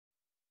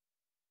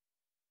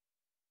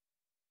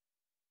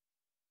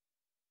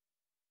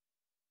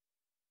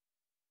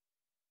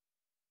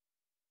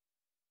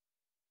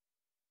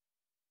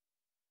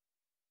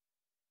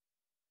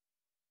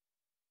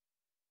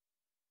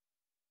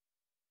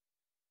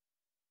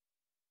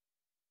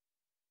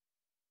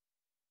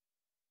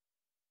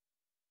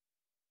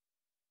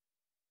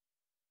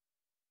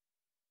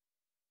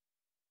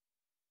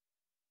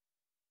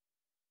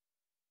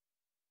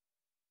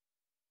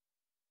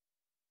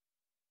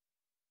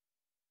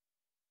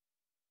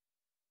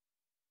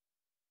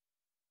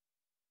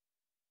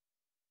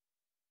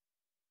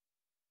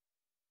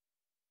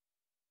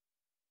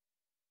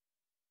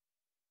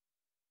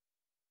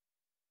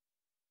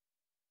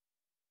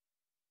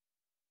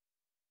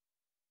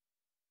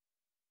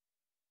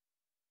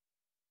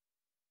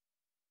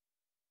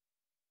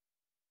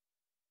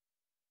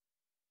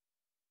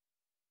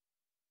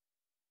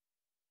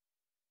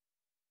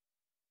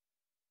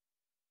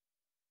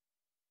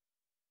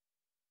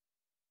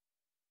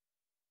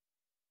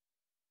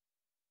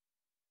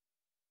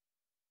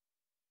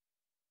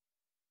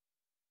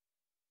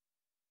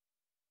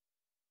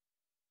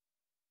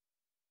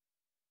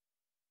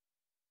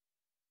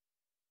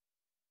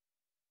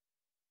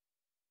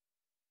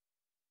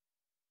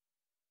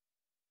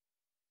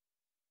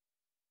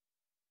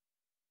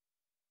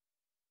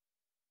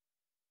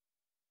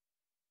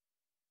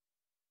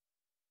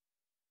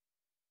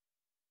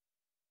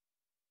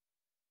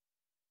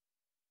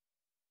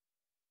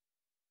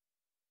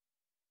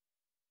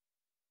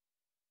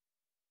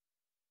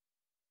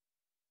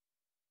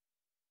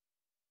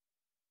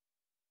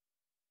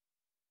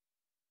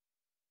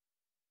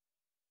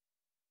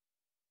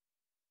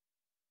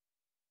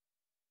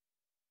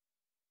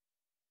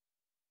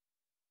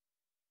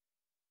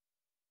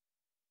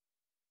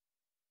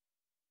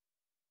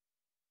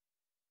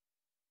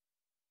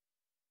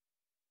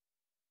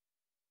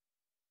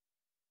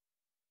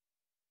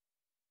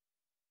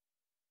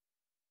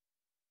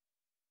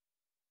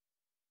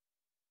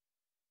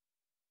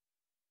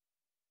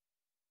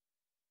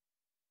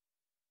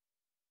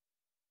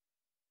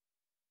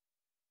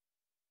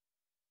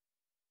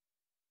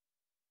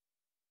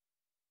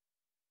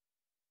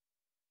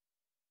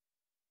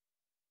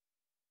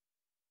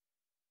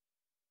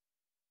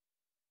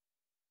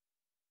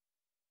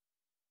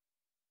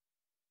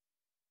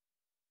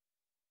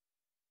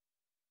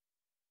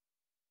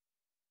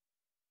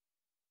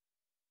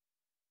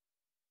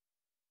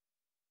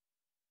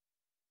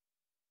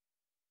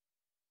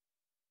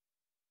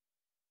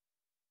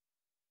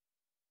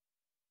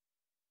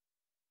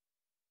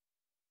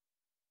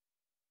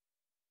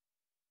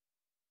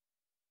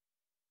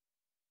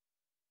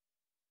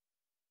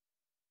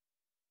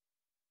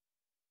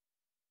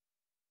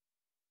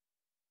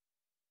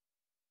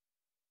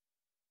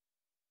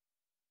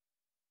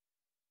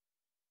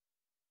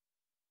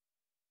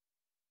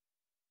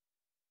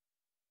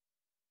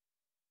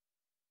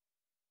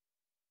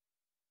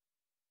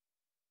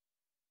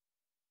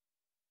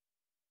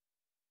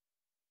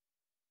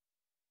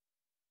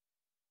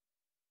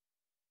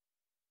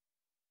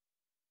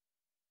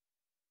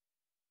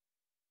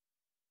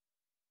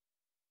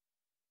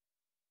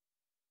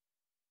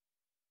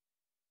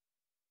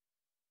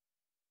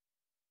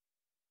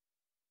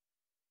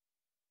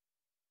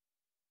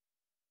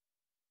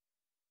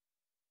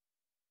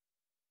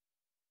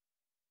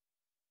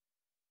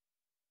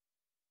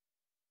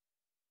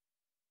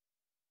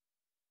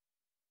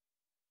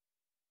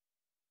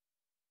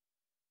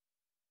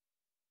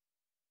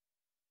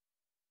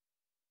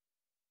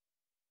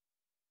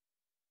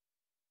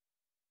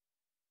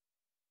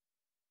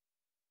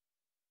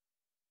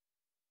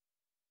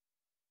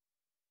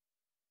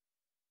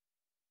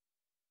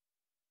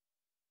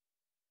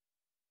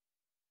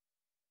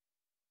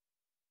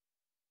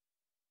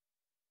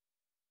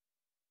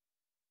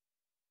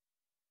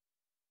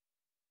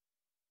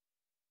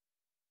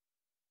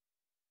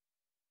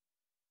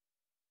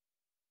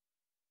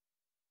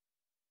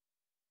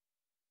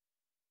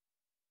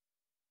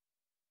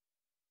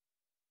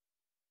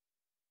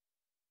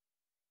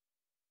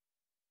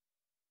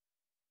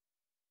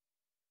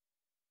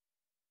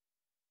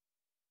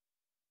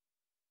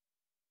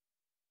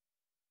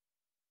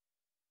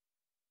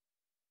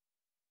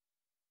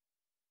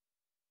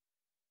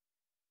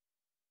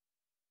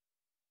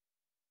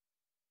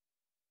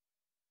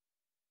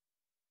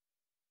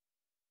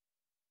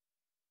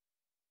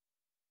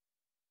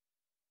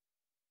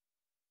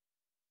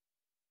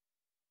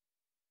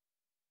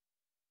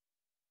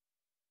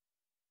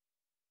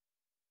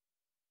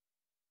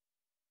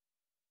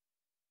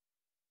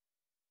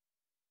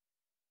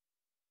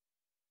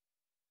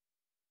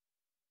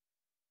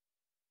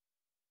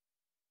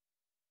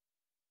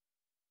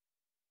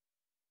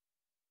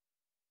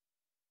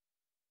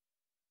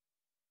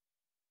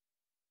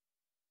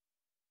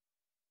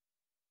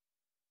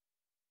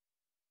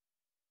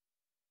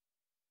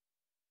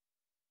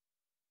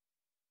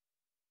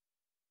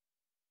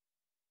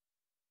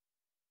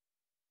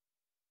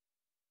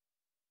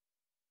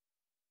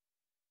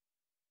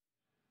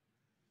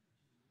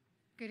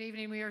Good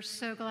evening. We are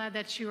so glad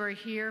that you are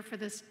here for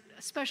this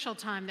special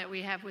time that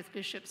we have with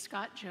Bishop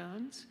Scott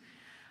Jones.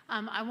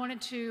 I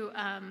wanted to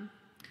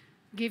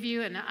give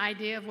you an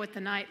idea of what the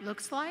night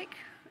looks like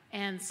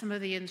and some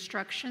of the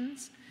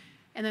instructions.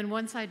 And then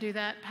once I do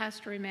that,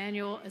 Pastor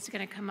Emmanuel is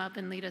going to come up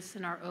and lead us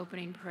in our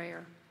opening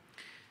prayer.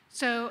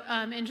 So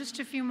in just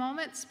a few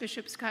moments,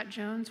 Bishop Scott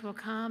Jones will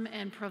come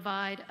and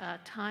provide a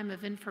time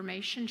of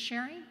information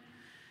sharing.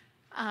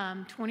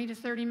 20 to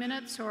 30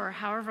 minutes or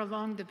however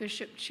long the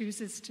bishop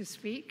chooses to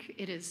speak.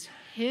 It is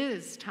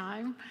his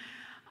time.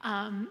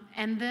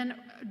 And then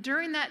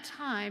during that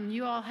time,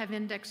 you all have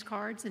index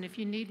cards, and if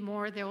you need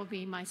more, there will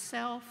be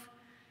myself,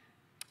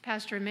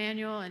 Pastor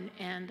Emmanuel,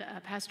 and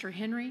Pastor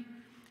Henry,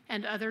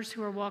 and others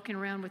who are walking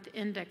around with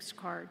index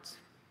cards.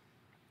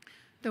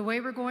 The way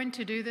we're going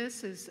to do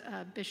this is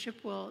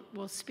Bishop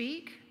will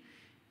speak.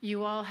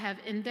 You all have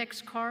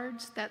index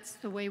cards. That's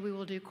the way we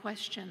will do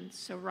questions.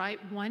 So write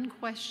one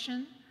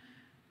question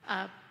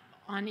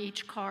on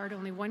each card,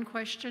 only one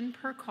question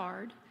per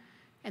card.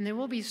 And then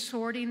we'll be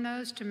sorting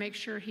those to make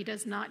sure he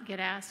does not get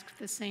asked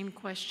the same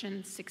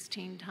question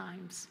 16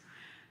 times.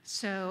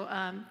 So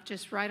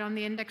just write on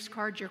the index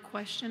card your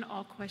question.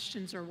 All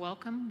questions are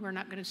welcome. We're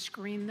not going to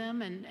screen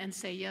them and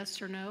say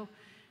yes or no.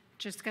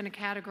 Just going to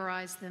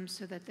categorize them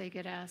so that they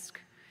get asked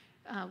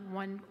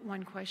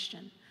one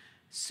question.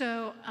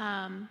 So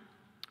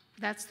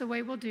that's the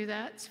way we'll do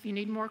that. So if you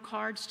need more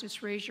cards,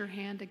 just raise your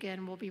hand.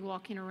 Again, we'll be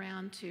walking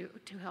around to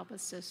help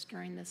assist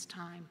during this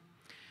time.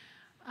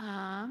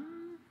 I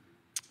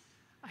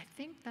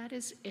think that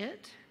is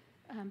it.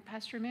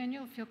 Pastor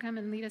Emmanuel, if you'll come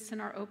and lead us in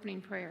our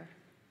opening prayer.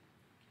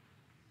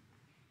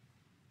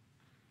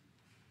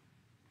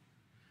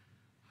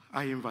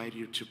 I invite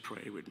you to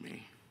pray with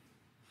me.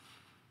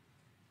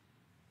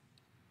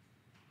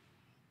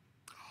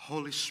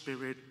 Holy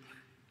Spirit,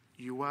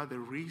 you are the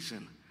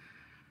reason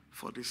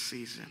for this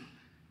season.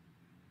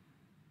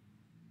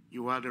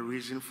 You are the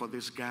reason for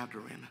this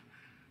gathering.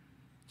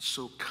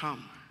 So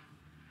come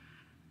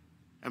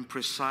and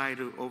preside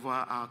over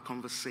our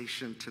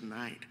conversation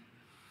tonight.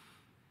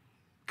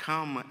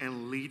 Come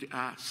and lead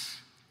us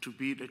to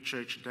be the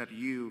church that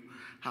you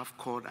have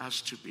called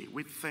us to be.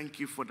 We thank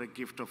you for the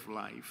gift of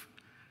life.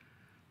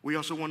 We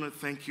also want to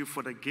thank you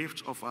for the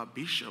gift of our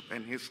bishop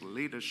and his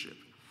leadership.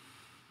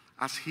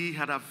 As he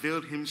had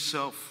availed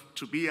himself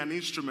to be an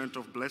instrument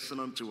of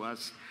blessing unto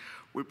us,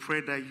 we pray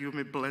that you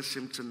may bless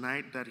him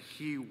tonight, that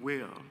he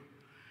will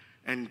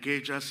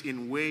engage us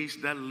in ways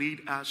that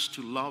lead us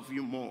to love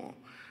you more,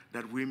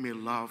 that we may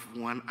love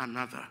one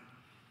another.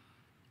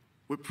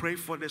 We pray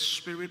for the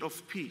spirit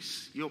of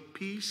peace, your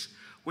peace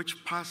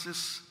which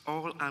passes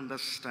all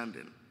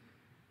understanding,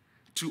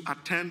 to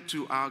attend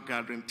to our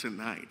gathering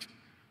tonight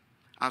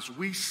as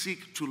we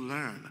seek to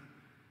learn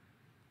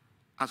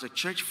as a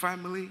church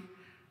family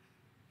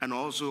and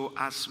also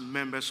as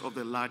members of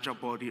the larger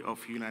body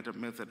of United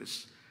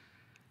Methodist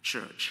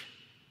Church.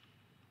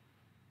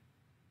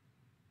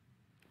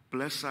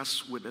 Bless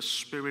us with the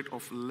spirit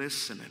of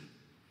listening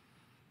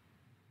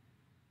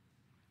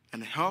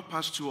and help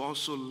us to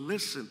also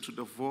listen to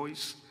the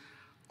voice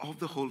of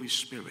the Holy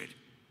Spirit,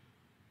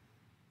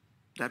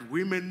 that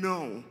we may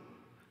know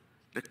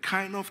the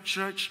kind of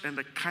church and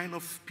the kind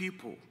of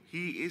people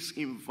he is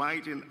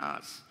inviting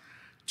us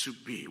to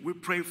be. We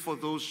pray for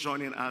those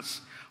joining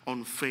us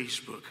on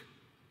Facebook,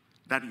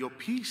 that your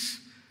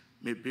peace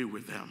may be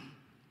with them.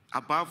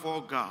 Above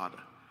all, God,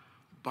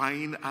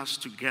 bind us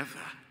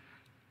together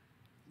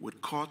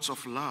with cords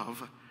of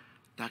love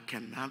that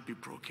cannot be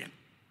broken.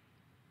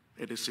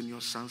 It is in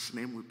your Son's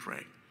name we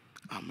pray.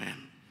 Amen.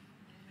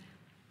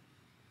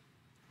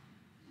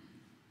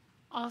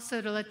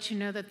 Also, to let you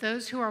know that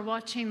those who are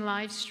watching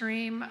live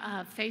stream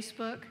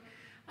Facebook,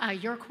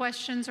 your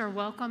questions are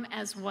welcome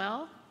as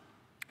well.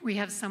 We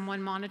have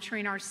someone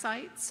monitoring our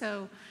site,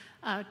 so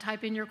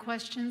type in your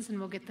questions and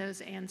we'll get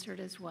those answered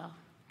as well.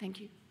 Thank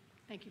you.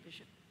 Thank you,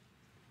 Bishop.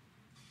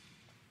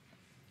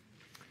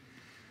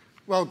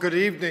 Well, good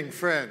evening,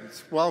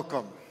 friends.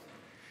 Welcome.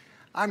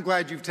 I'm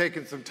glad you've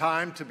taken some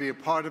time to be a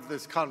part of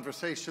this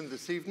conversation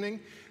this evening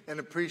and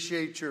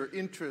appreciate your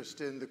interest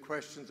in the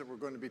questions that we're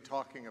going to be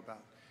talking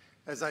about.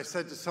 As I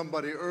said to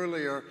somebody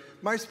earlier,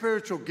 my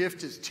spiritual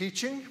gift is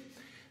teaching,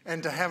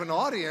 and to have an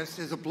audience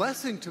is a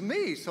blessing to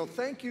me. So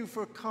thank you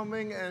for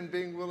coming and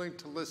being willing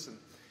to listen.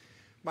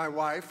 My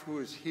wife, who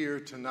is here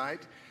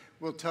tonight,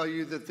 will tell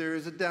you that there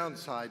is a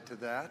downside to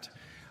that.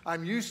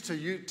 I'm used to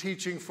you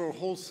teaching for a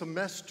whole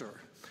semester.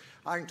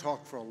 I can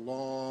talk for a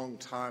long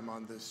time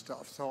on this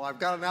stuff. So I've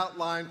got an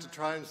outline to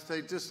try and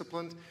stay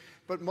disciplined,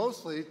 but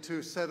mostly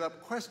to set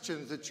up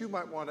questions that you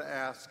might want to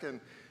ask, and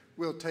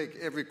we'll take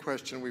every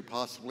question we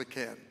possibly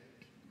can.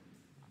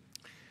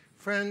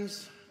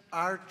 Friends,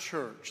 our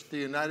church, the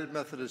United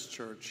Methodist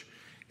Church,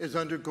 is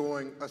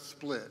undergoing a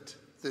split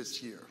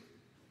this year.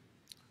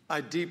 I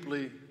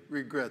deeply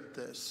regret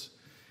this.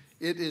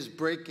 It is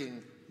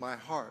breaking my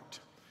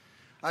heart.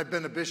 I've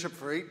been a bishop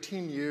for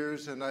 18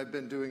 years, and I've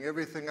been doing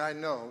everything I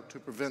know to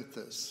prevent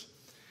this.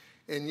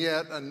 And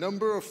yet, a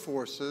number of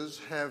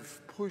forces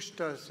have pushed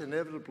us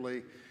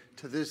inevitably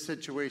to this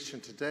situation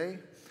today.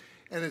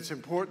 And it's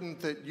important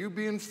that you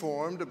be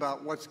informed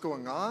about what's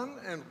going on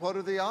and what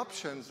are the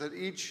options that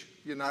each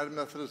United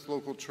Methodist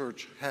local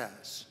church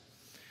has.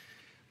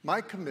 My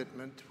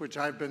commitment, which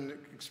I've been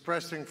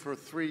expressing for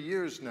 3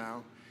 years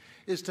now,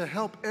 is to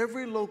help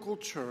every local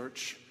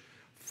church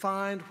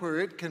find where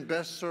it can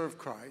best serve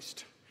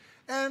Christ,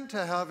 and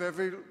to have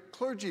every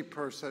clergy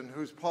person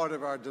who's part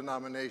of our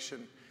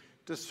denomination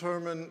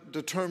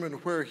determine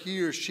where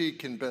he or she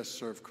can best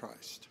serve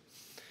Christ.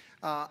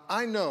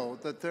 I know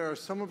that there are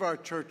some of our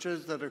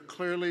churches that are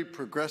clearly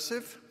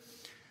progressive.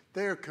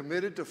 They are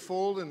committed to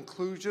full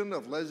inclusion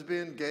of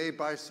lesbian, gay,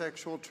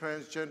 bisexual,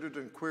 transgendered,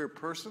 and queer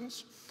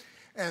persons,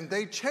 and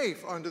they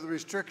chafe under the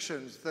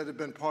restrictions that have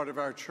been part of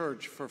our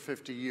church for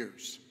 50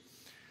 years.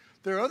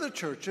 There are other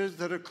churches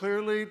that are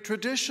clearly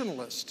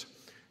traditionalist,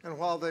 and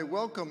while they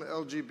welcome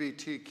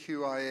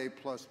LGBTQIA+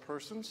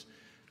 persons,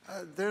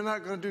 they're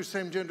not going to do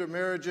same-gender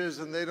marriages,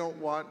 and they don't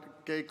want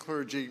gay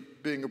clergy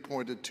being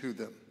appointed to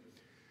them.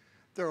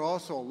 There are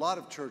also a lot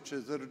of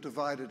churches that are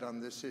divided on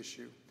this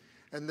issue,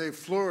 and they've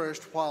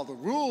flourished while the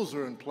rules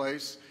are in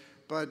place,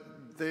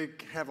 but they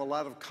have a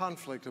lot of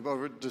conflict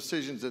about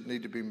decisions that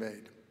need to be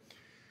made.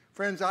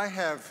 Friends, I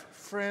have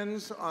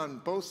friends on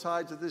both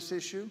sides of this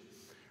issue,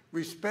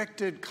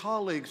 respected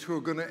colleagues who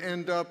are going to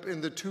end up in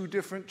the two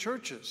different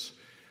churches.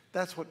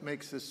 That's what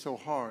makes this so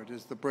hard,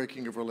 is the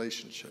breaking of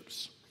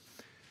relationships.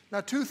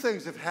 Now, two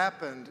things have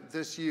happened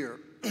this year,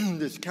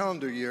 this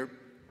calendar year,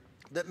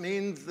 that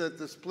means that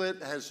the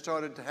split has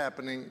started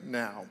happening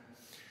now.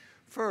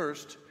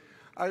 First,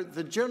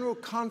 the General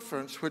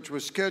Conference, which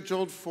was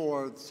scheduled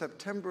for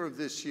September of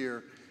this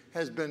year,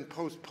 has been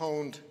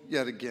postponed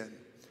yet again.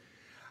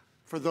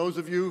 For those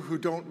of you who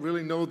don't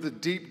really know the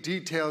deep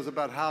details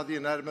about how the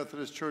United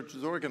Methodist Church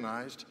is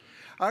organized,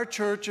 our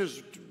church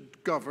is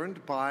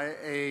governed by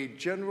a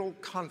General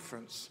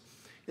Conference.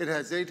 It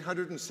has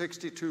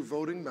 862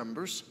 voting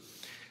members.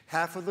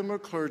 Half of them are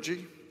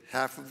clergy,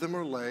 half of them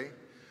are lay.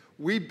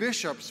 We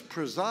bishops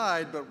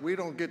preside, but we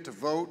don't get to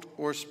vote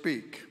or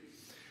speak.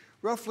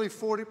 Roughly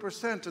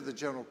 40% of the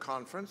General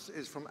Conference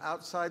is from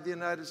outside the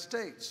United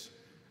States,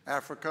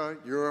 Africa,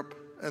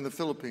 Europe, and the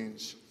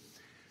Philippines.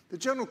 The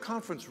General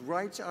Conference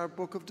writes our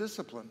book of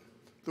discipline,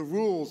 the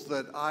rules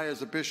that I,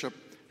 as a bishop,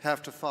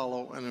 have to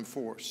follow and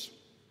enforce.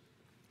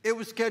 It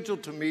was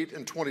scheduled to meet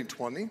in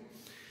 2020,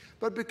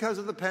 but because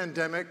of the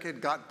pandemic,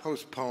 it got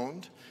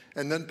postponed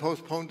and then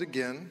postponed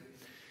again.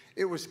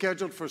 It was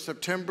scheduled for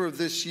September of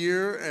this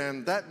year,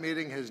 and that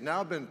meeting has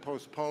now been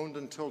postponed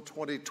until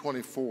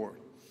 2024.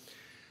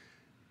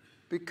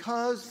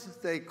 Because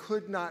they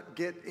could not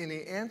get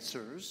any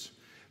answers,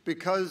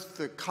 because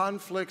the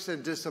conflicts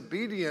and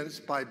disobedience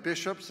by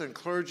bishops and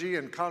clergy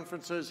and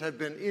conferences have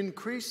been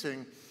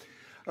increasing,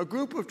 a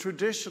group of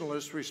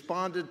traditionalists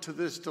responded to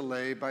this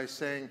delay by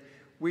saying,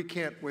 "We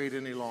can't wait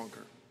any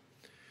longer."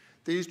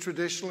 These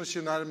traditionalist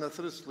United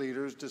Methodist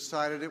leaders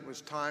decided it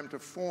was time to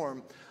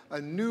form a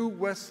new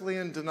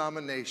Wesleyan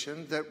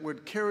denomination that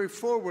would carry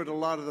forward a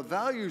lot of the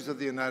values of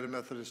the United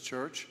Methodist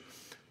Church,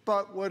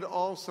 but would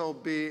also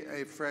be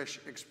a fresh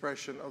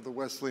expression of the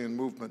Wesleyan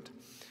movement.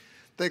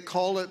 They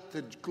call it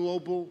the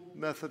Global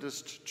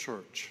Methodist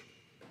Church.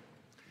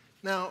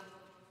 Now,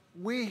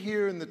 we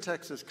here in the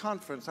Texas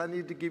Conference, I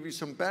need to give you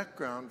some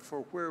background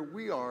for where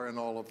we are in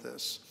all of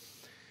this.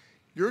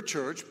 Your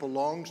church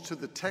belongs to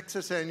the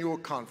Texas Annual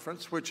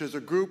Conference, which is a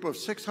group of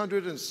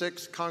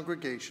 606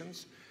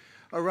 congregations,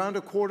 around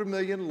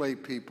 250,000 lay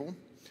people,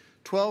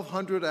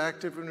 1,200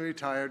 active and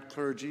retired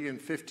clergy in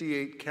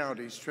 58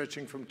 counties,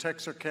 stretching from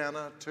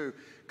Texarkana to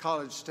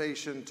College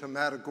Station to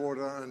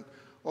Matagorda and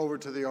over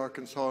to the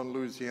Arkansas and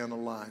Louisiana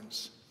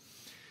lines.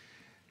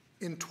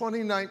 In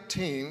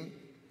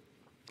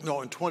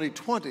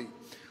 2020,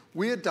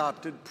 we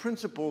adopted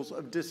principles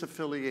of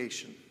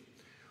disaffiliation.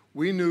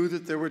 We knew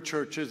that there were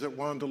churches that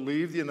wanted to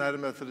leave the United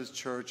Methodist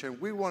Church,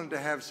 and we wanted to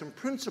have some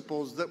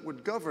principles that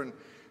would govern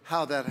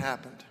how that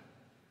happened.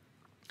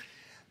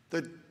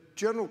 The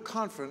General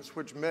Conference,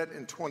 which met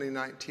in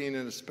 2019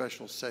 in a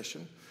special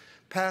session,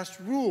 passed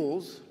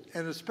rules,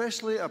 and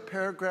especially a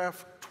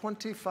paragraph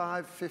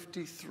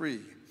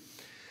 2553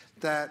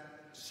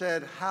 that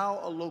said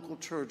how a local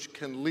church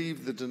can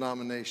leave the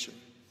denomination.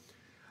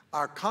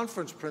 Our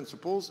conference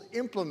principles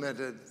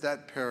implemented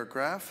that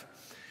paragraph,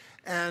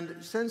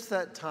 and since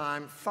that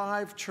time,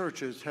 5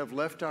 churches have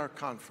left our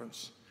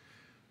conference.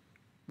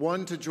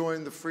 1 to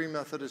join the Free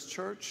Methodist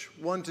Church,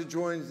 1 to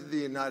join the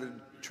United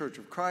Church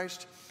of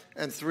Christ,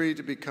 and 3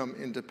 to become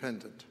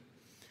independent.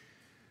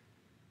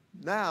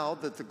 Now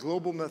that the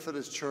Global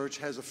Methodist Church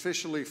has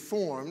officially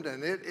formed,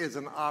 and it is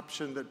an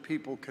option that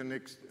people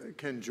can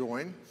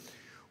join,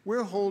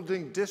 we're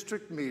holding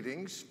district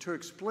meetings to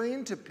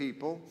explain to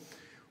people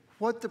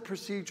what the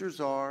procedures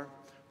are,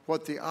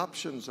 what the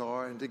options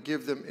are, and to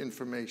give them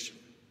information.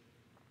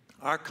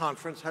 Our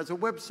conference has a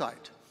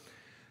website,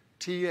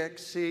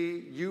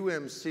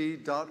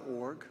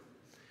 txcumc.org,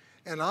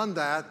 and on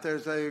that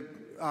there's a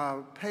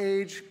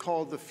page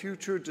called the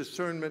Future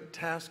Discernment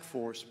Task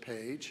Force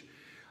page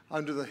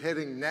under the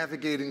heading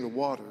Navigating the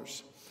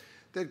Waters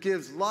that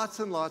gives lots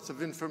and lots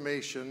of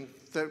information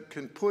that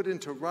can put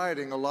into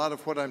writing a lot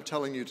of what I'm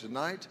telling you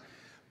tonight,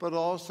 but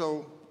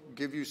also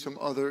give you some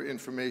other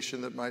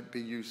information that might be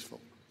useful.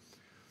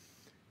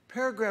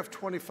 Paragraph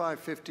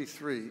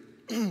 2553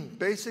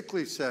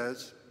 basically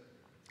says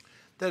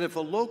that if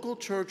a local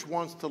church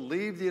wants to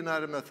leave the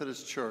United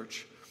Methodist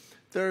Church,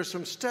 there are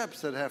some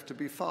steps that have to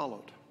be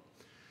followed.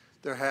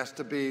 There has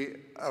to be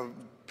a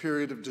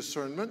period of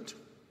discernment.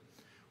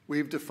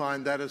 We've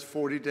defined that as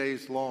 40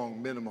 days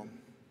long minimum.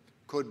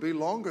 Could be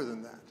longer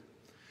than that.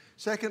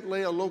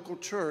 Secondly, a local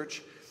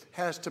church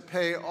has to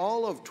pay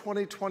all of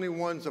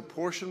 2021's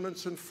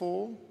apportionments in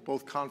full,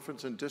 both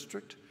conference and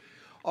district,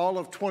 all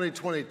of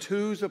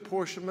 2022's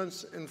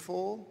apportionments in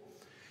full,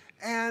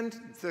 and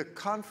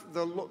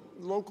the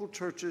local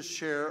church's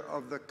share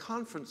of the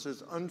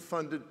conference's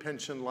unfunded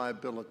pension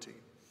liability.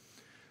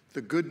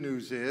 The good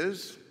news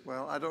is,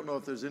 well, I don't know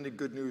if there's any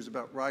good news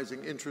about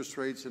rising interest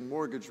rates and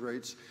mortgage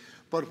rates,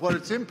 but what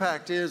its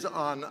impact is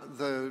on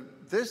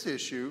this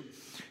issue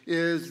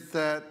is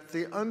that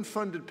the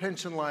unfunded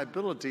pension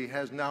liability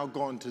has now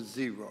gone to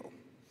zero.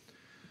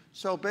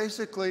 So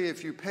basically,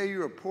 if you pay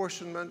your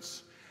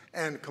apportionments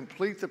and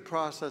complete the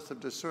process of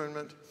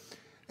discernment,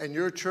 and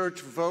your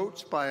church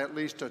votes by at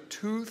least a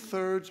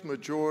 2/3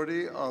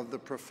 majority of the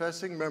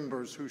professing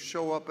members who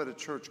show up at a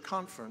church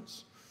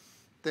conference,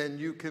 then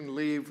you can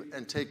leave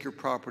and take your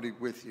property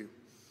with you.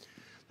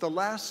 The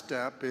last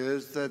step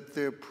is that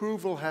the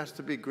approval has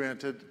to be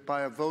granted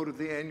by a vote of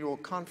the annual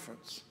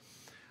conference.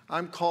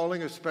 I'm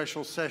calling a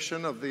special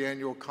session of the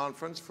annual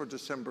conference for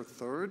December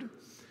 3rd.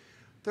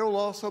 There will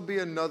also be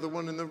another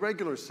one in the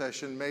regular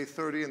session, May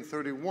 30 and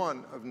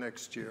 31 of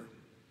next year.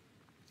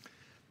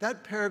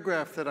 That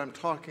paragraph that I'm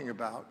talking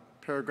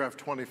about, paragraph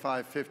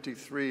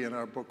 2553 in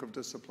our Book of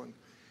Discipline,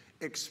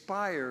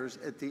 expires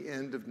at the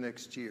end of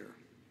next year.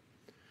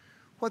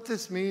 What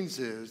this means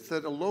is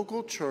that a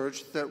local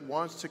church that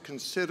wants to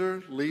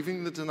consider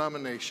leaving the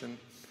denomination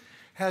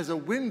has a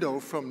window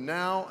from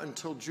now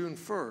until June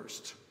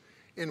 1st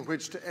in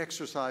which to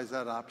exercise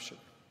that option.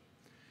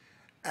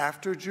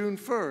 After June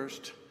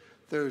 1st,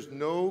 there's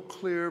no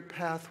clear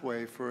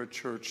pathway for a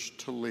church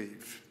to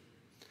leave.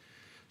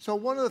 So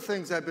one of the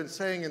things I've been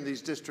saying in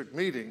these district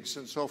meetings,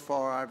 and so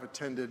far I've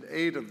attended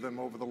 8 of them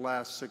over the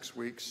last 6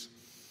 weeks,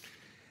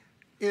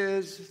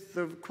 is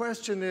the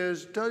question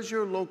is, does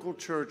your local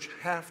church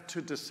have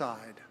to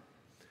decide?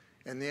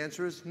 And the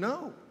answer is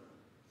no.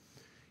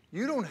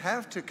 You don't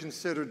have to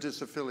consider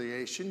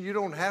disaffiliation. You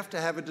don't have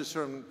to have a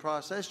discernment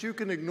process. You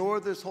can ignore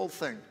this whole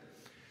thing.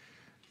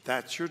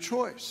 That's your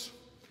choice.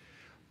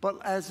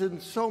 But as in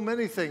so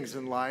many things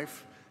in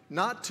life,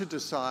 not to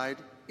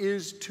decide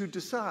is to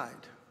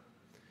decide.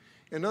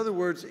 In other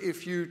words,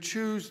 if you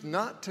choose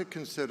not to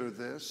consider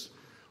this,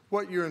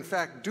 what you're in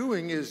fact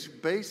doing is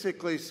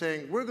basically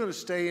saying, we're going to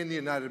stay in the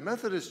United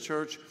Methodist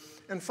Church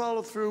and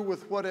follow through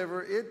with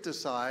whatever it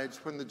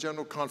decides when the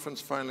General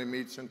Conference finally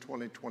meets in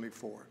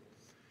 2024.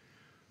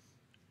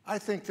 I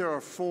think there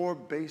are 4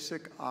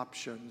 basic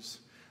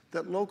options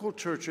that local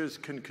churches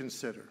can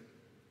consider.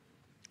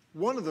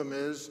 One of them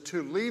is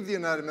to leave the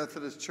United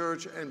Methodist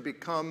Church and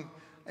become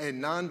a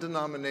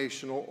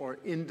non-denominational or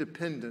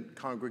independent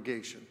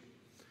congregation.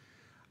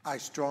 I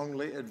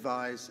strongly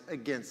advise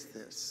against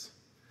this.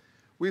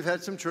 We've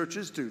had some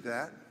churches do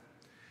that,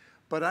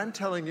 but I'm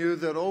telling you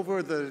that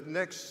over the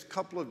next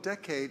couple of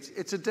decades,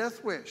 it's a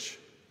death wish.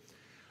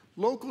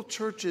 Local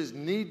churches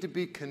need to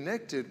be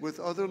connected with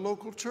other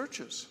local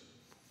churches.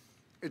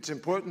 It's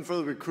important for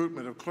the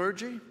recruitment of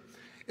clergy.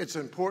 It's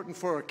important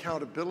for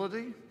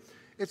accountability.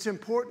 It's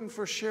important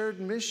for shared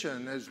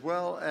mission as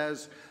well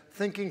as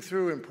thinking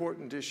through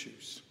important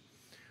issues.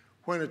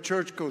 When a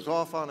church goes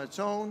off on its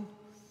own,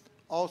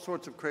 all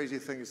sorts of crazy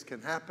things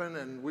can happen,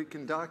 and we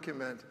can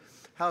document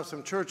how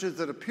some churches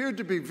that appeared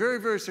to be very,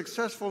 very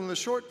successful in the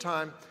short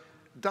time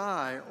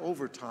die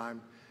over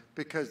time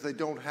because they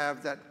don't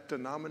have that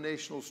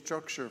denominational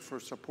structure for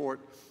support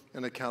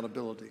and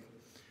accountability.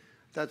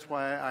 That's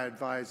why I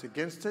advise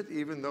against it,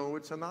 even though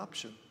it's an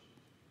option.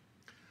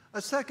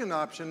 A second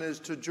option is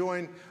to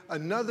join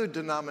another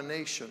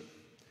denomination.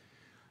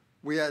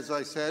 As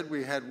I said,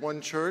 we had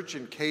one church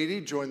in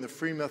Katy join the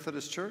Free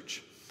Methodist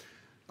Church.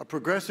 A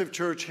progressive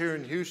church here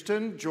in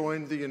Houston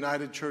joined the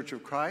United Church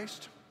of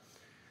Christ.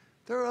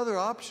 There are other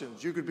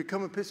options. You could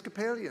become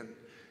Episcopalian.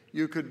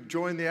 You could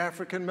join the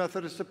African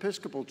Methodist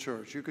Episcopal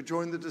Church. You could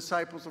join the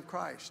Disciples of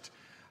Christ,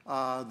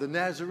 the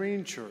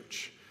Nazarene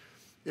Church.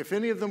 If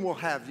any of them will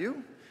have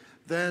you,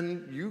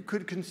 then you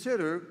could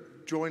consider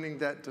joining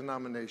that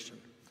denomination.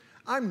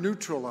 I'm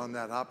neutral on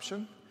that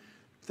option.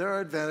 There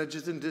are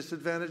advantages and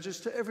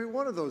disadvantages to every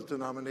one of those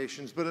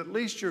denominations, but at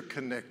least you're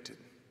connected.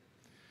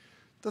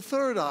 The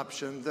third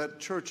option that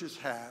churches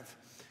have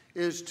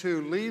is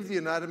to leave the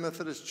United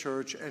Methodist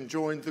Church and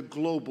join the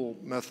Global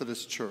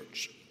Methodist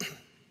Church.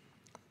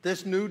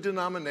 This new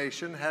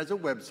denomination has a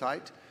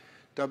website,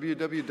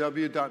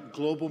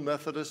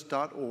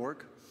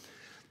 www.globalmethodist.org.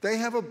 They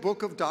have a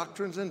book of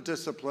doctrines and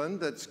discipline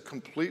that's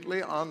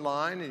completely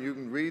online, and you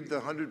can read the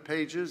 100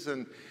 pages,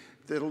 and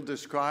It'll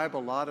describe a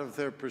lot of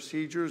their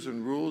procedures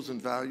and rules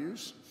and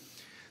values.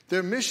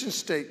 Their mission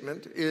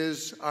statement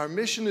is, our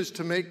mission is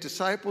to make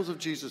disciples of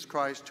Jesus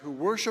Christ who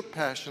worship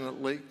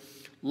passionately,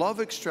 love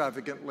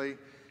extravagantly,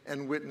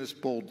 and witness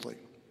boldly.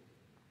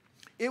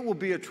 It will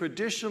be a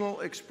traditional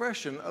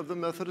expression of the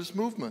Methodist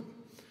movement.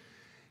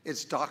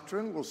 Its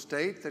doctrine will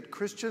state that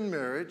Christian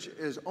marriage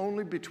is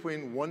only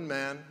between one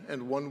man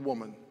and one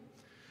woman.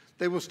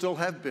 They will still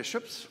have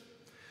bishops,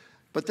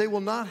 but they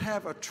will not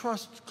have a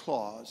trust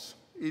clause.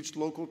 Each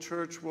local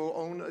church will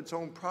own its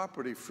own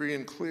property, free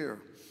and clear.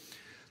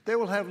 They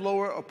will have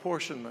lower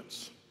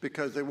apportionments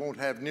because they won't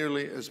have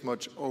nearly as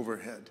much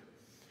overhead.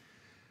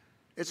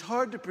 It's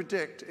hard to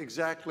predict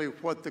exactly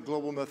what the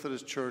Global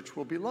Methodist Church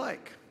will be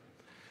like.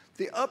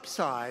 The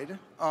upside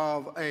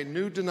of a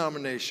new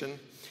denomination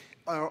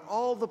are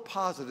all the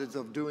positives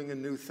of doing a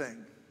new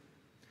thing.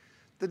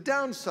 The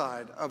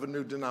downside of a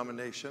new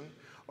denomination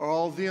are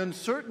all the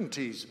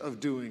uncertainties of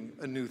doing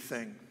a new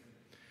thing.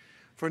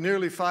 For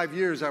nearly 5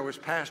 years, I was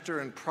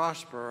pastor in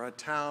Prosper, a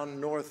town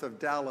north of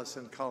Dallas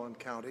in Collin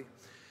County.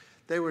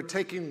 They were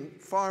taking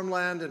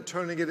farmland and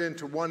turning it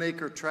into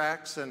 1-acre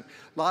tracts, and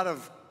a lot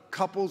of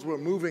couples were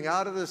moving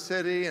out of the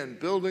city and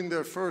building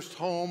their first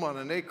home on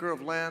an acre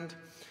of land.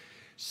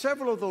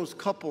 Several of those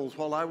couples,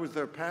 while I was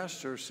their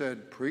pastor,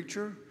 said,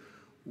 "Preacher,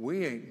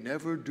 we ain't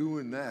never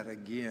doing that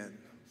again.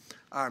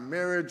 Our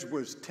marriage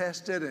was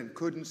tested and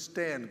couldn't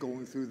stand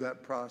going through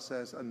that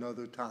process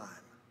another time."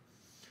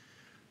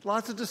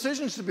 Lots of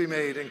decisions to be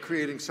made in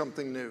creating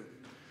something new.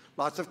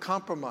 Lots of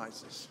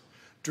compromises.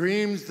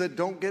 Dreams that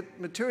don't get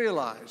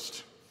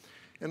materialized.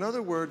 In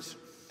other words,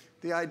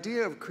 the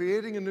idea of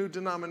creating a new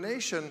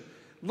denomination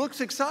looks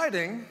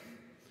exciting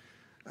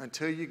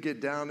until you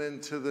get down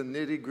into the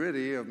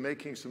nitty-gritty of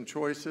making some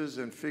choices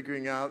and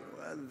figuring out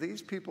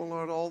these people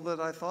aren't all that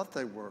I thought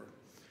they were.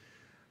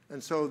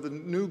 And so the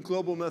new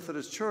Global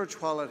Methodist Church,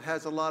 while it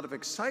has a lot of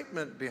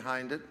excitement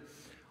behind it,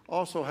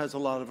 also has a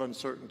lot of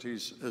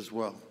uncertainties as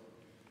well.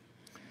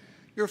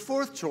 Your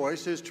fourth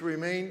choice is to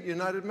remain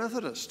United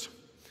Methodist.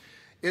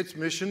 Its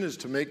mission is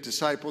to make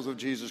disciples of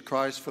Jesus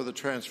Christ for the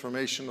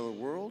transformation of the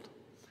world.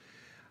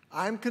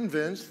 I'm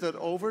convinced that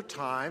over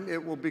time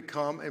it will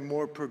become a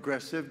more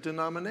progressive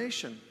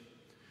denomination.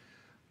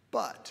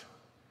 But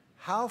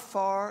how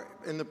far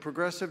in the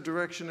progressive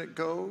direction it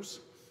goes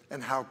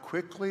and how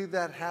quickly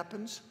that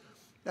happens,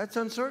 that's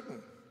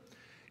uncertain.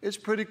 It's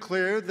pretty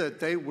clear that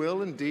they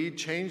will indeed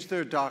change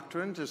their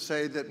doctrine to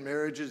say that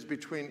marriage is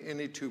between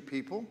any two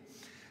people,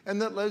 and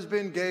that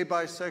lesbian, gay,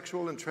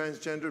 bisexual, and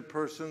transgendered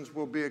persons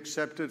will be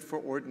accepted for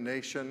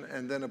ordination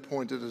and then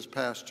appointed as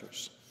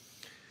pastors.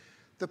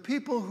 The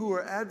people who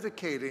are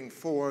advocating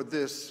for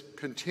this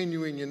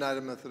continuing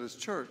United Methodist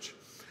Church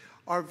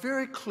are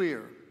very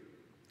clear.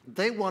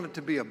 They want it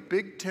to be a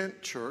big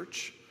tent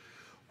church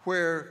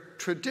where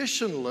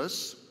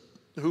traditionalists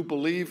who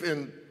believe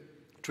in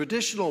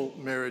traditional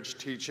marriage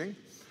teaching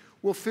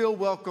will feel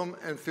welcome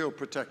and feel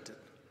protected.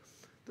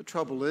 The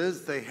trouble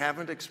is they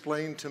haven't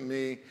explained to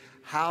me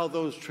how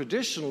those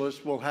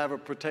traditionalists will have a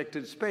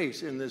protected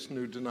space in this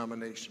new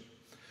denomination.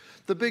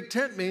 The big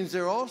tent means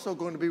they're also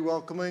going to be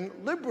welcoming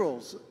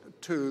liberals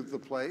to the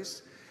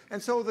place.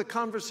 And so the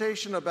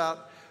conversation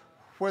about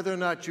whether or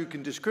not you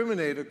can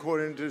discriminate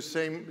according to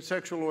same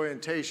sexual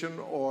orientation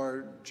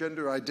or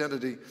gender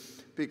identity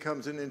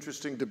becomes an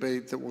interesting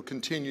debate that will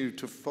continue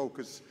to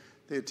focus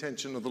the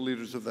attention of the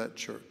leaders of that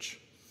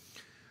church.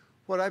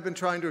 What I've been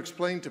trying to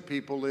explain to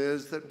people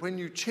is that when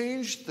you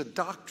change the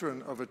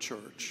doctrine of a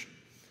church,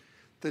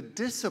 the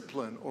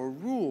discipline or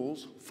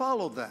rules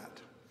follow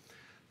that.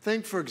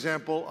 Think, for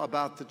example,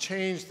 about the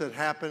change that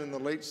happened in the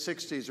late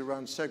 60s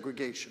around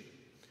segregation.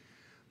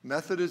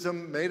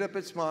 Methodism made up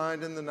its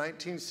mind in the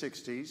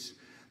 1960s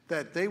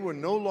that they were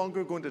no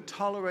longer going to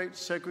tolerate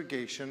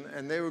segregation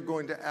and they were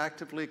going to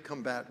actively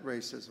combat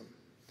racism.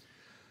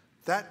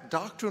 That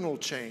doctrinal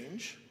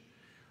change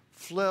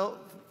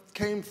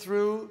came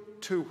through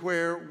to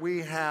where we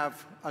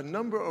have a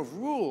number of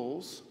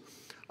rules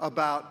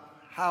about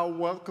how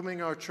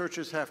welcoming our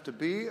churches have to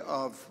be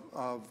of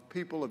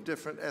people of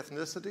different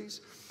ethnicities,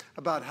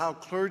 about how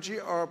clergy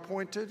are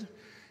appointed.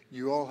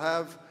 You all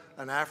have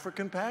an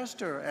African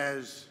pastor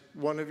as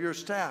one of your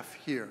staff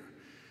here.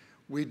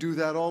 We do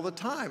that all the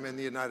time in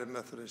the United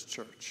Methodist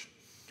Church.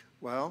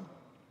 Well,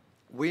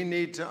 we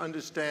need to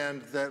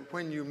understand that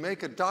when you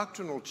make a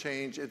doctrinal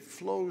change, it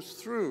flows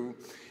through,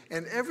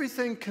 and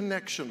everything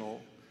connectional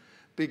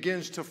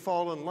begins to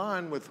fall in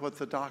line with what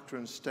the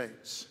doctrine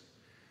states.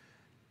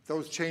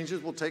 Those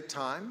changes will take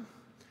time,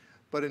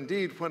 but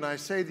indeed, when I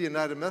say the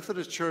United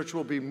Methodist Church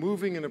will be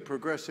moving in a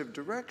progressive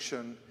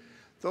direction,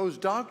 those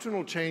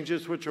doctrinal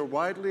changes, which are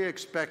widely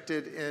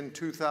expected in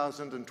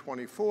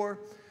 2024,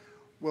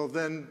 will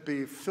then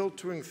be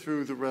filtering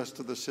through the rest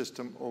of the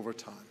system over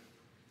time.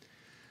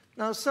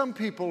 Now, some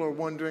people are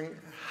wondering,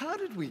 how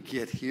did we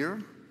get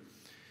here?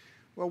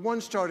 Well, one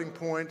starting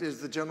point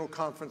is the General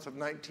Conference of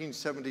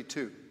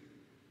 1972.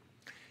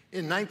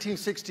 In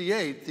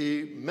 1968,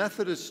 the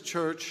Methodist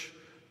Church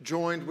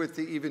joined with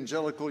the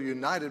Evangelical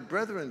United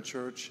Brethren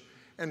Church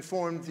and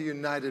formed the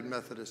United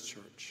Methodist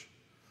Church.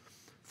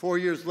 4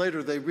 years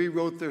later, they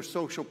rewrote their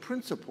social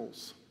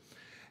principles.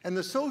 And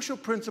the social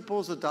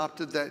principles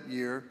adopted that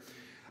year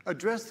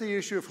addressed the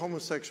issue of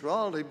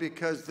homosexuality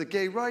because the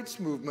gay rights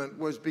movement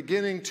was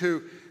beginning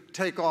to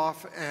take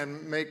off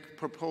and make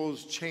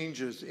proposed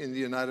changes in the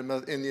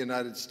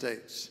United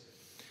States.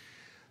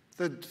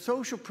 The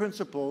social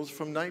principles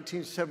from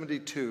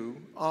 1972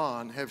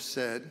 on have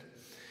said,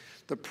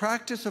 the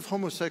practice of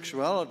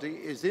homosexuality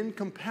is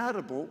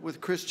incompatible with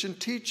Christian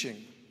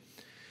teaching.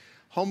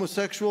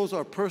 Homosexuals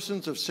are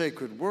persons of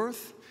sacred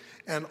worth,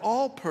 and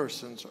all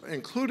persons,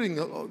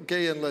 including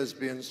gay and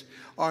lesbians,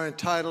 are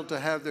entitled to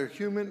have their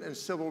human and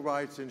civil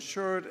rights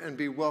ensured and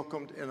be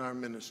welcomed in our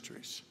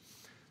ministries.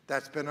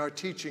 That's been our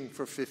teaching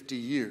for 50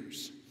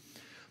 years.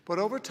 But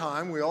over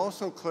time, we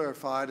also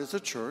clarified as a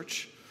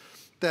church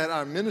that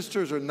our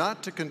ministers are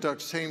not to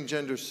conduct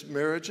same-gender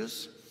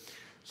marriages.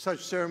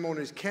 Such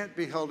ceremonies can't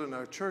be held in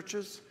our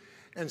churches,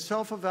 and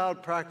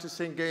self-avowed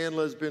practicing gay and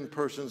lesbian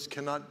persons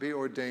cannot be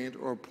ordained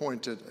or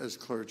appointed as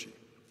clergy.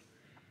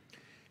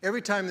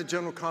 Every time the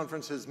General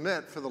Conference has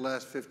met for the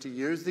last 50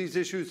 years, these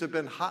issues have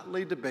been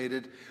hotly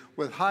debated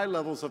with high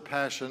levels of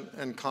passion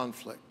and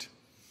conflict.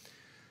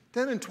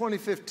 Then in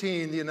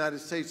 2015, the United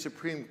States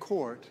Supreme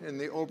Court, in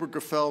the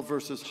Obergefell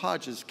versus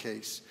Hodges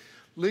case,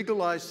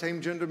 legalized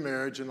same-gender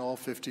marriage in all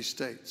 50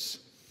 states.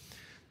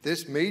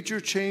 This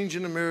major change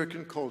in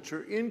American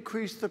culture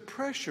increased the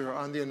pressure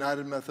on the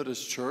United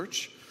Methodist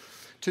Church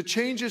to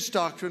change its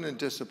doctrine and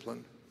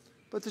discipline,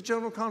 but the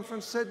General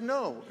Conference said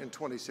no in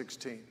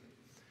 2016.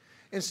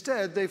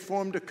 Instead, they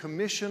formed a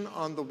commission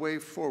on the way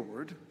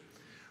forward,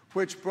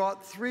 which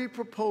brought 3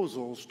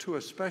 proposals to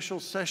a special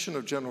session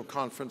of General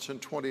Conference in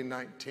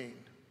 2019.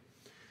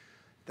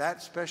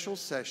 That special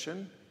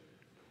session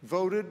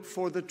voted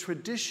for the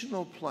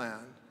traditional plan,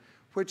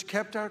 which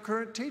kept our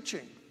current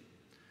teaching.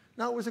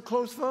 Now, it was a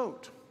close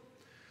vote,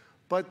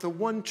 but the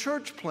one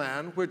church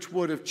plan, which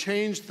would have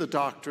changed the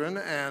doctrine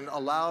and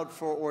allowed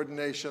for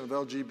ordination of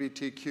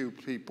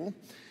LGBTQ people,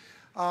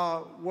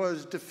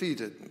 was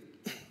defeated.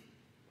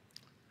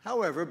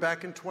 However,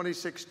 back in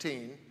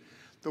 2016,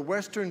 the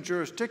Western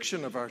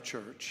jurisdiction of our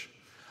church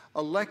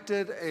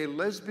elected a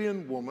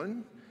lesbian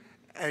woman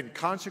and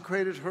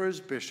consecrated her as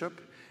bishop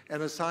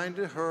and assigned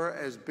her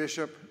as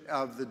bishop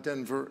of the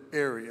Denver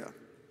area.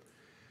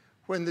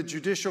 When the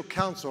Judicial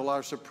Council,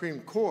 our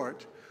Supreme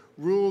Court,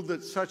 ruled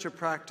that such a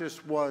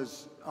practice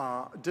was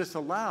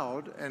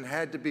disallowed and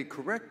had to be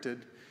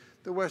corrected,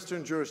 the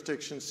Western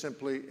jurisdiction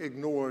simply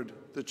ignored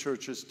the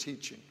church's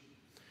teaching.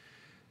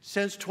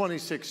 Since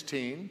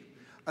 2016,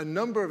 a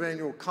number of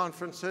annual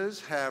conferences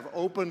have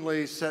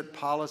openly set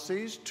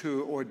policies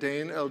to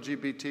ordain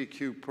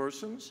LGBTQ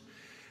persons.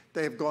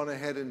 They have gone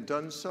ahead and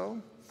done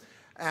so,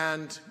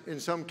 and in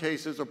some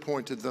cases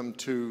appointed them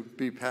to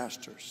be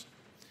pastors.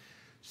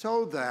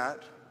 So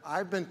that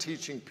I've been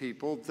teaching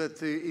people that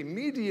the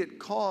immediate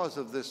cause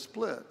of this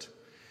split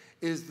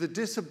is the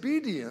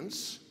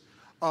disobedience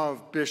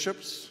of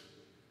bishops,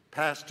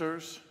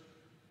 pastors,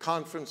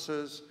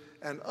 conferences,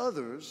 and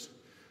others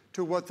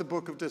to what the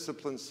Book of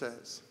Discipline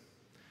says.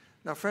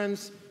 Now,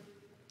 friends,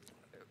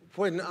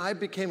 when I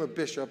became a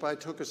bishop, I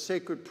took a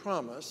sacred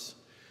promise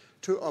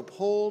to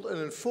uphold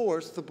and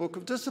enforce the Book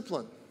of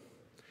Discipline.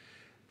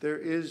 There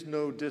is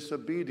no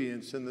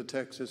disobedience in the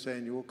Texas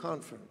Annual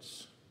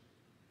Conference.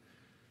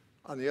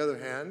 On the other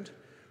hand,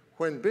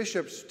 when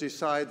bishops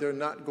decide they're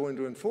not going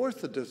to enforce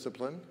the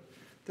discipline,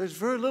 there's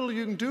very little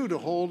you can do to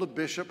hold a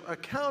bishop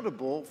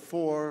accountable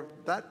for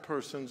that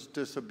person's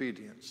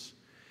disobedience.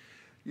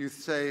 You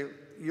say,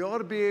 you ought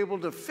to be able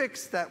to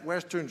fix that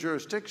Western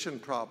jurisdiction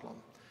problem.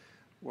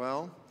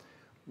 Well,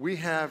 we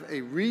have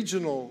a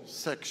regional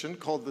section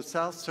called the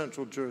South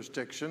Central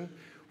Jurisdiction,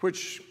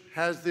 which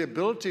has the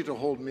ability to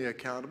hold me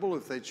accountable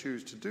if they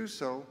choose to do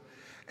so.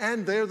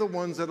 And they're the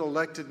ones that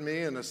elected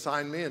me and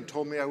assigned me and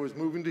told me I was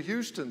moving to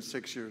Houston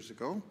 6 years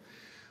ago.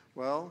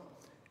 Well,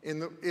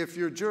 if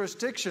your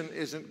jurisdiction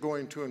isn't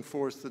going to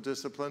enforce the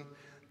discipline,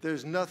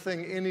 there's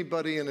nothing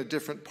anybody in a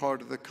different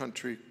part of the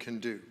country can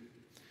do.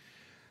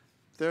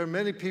 There are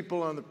many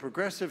people on the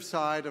progressive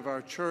side of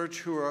our church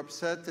who are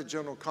upset that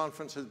General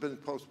Conference has been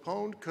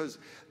postponed because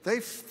they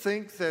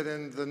think that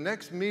in the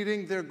next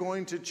meeting they're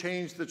going to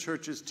change the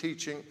church's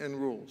teaching and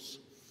rules.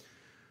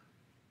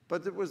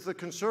 But it was the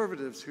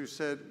conservatives who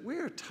said, we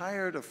are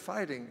tired of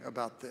fighting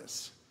about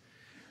this.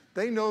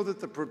 They know that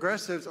the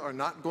progressives are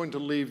not going to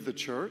leave the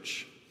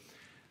church.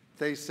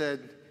 They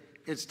said,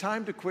 it's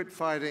time to quit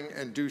fighting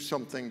and do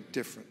something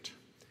different.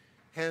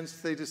 Hence,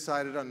 they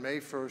decided on May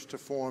 1st to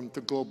form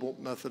the Global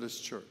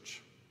Methodist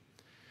Church.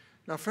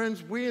 Now,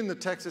 friends, we in the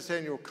Texas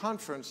Annual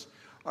Conference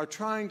are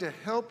trying to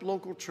help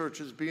local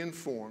churches be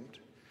informed.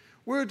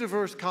 We're a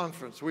diverse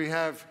conference. We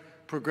have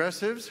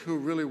progressives who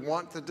really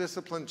want the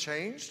discipline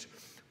changed.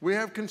 We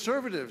have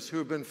conservatives who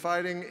have been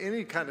fighting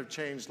any kind of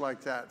change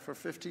like that for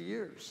 50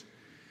 years.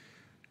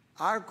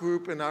 Our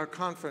group in our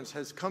conference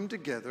has come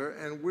together,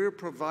 and we're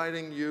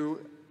providing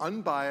you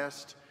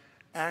unbiased,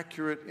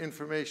 accurate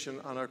information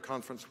on our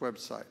conference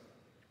website.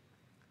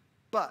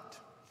 But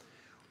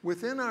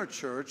Within our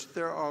church,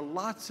 there are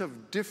lots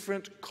of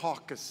different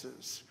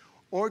caucuses,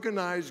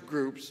 organized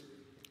groups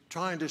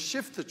trying to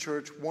shift the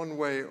church one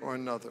way or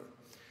another.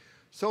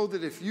 So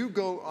that if you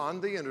go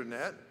on the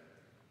internet,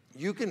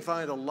 you can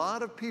find a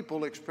lot of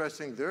people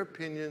expressing their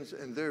opinions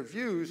and their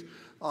views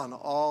on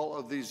all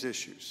of these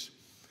issues.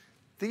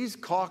 These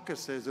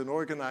caucuses and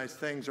organized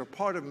things are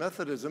part of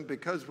Methodism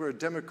because we're a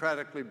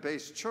democratically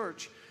based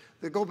church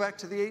that go back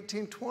to the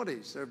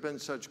 1820s. There have been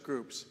such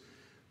groups.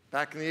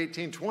 Back in the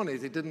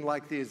 1820s, they didn't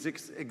like the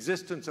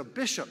existence of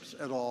bishops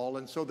at all,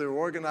 and so they were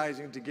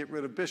organizing to get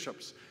rid of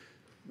bishops.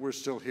 We're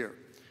still here.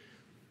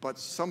 But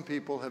some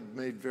people have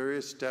made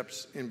various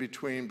steps in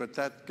between, but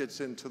that gets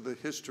into the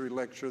history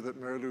lecture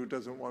that Mary Lou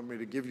doesn't want me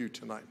to give you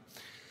tonight.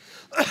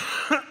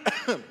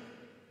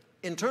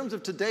 In terms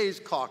of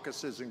today's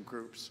caucuses and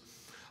groups,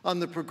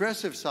 on the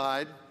progressive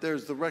side,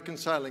 there's the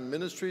Reconciling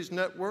Ministries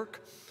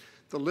Network,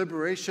 the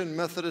Liberation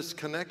Methodist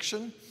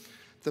Connection,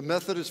 the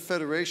Methodist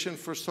Federation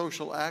for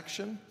Social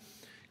Action,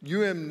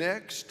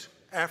 Next,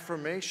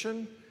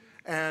 Affirmation,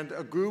 and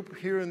a group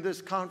here in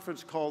this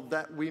conference called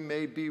That We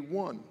May Be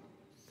One.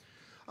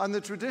 On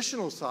the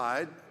traditional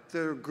side,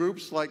 there are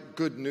groups like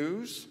Good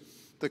News,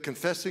 the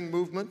Confessing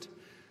Movement,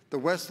 the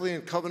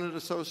Wesleyan Covenant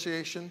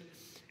Association,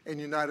 and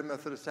United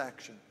Methodist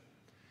Action.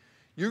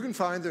 You can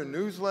find their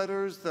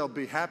newsletters. They'll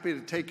be happy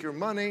to take your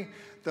money.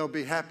 They'll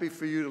be happy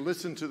for you to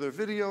listen to their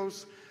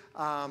videos.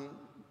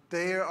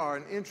 They are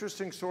an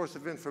interesting source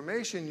of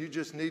information. You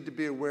just need to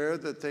be aware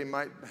that they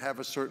might have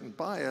a certain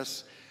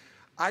bias.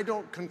 I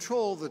don't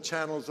control the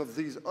channels of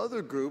these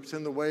other groups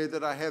in the way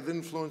that I have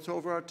influence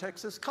over our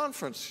Texas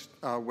Conference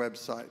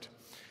website.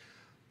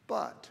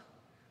 But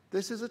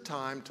this is a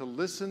time to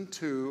listen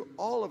to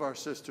all of our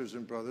sisters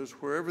and brothers,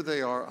 wherever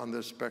they are on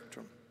this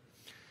spectrum.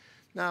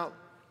 Now,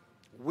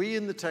 we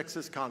in the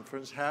Texas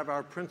Conference have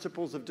our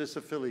principles of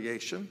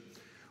disaffiliation.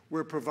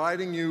 We're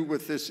providing you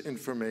with this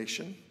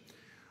information.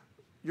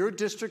 Your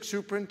district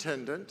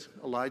superintendent,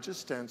 Elijah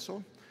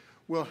Stencil,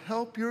 will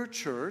help your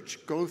church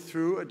go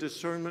through a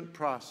discernment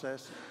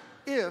process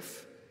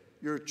if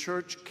your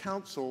church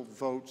council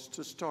votes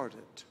to start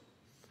it.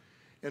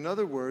 In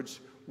other words,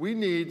 we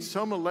need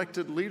some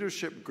elected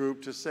leadership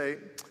group to say,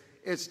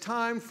 it's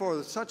time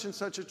for such and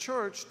such a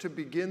church to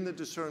begin the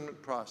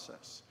discernment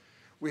process.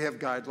 We have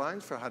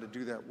guidelines for how to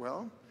do that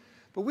well,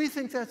 but we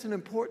think that's an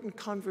important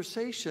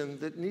conversation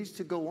that needs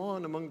to go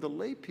on among the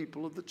lay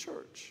people of the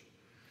church.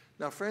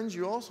 Now, friends,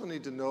 you also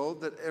need to know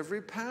that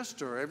every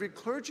pastor, every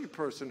clergy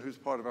person who's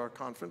part of our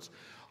conference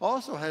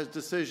also has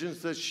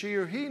decisions that she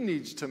or he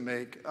needs to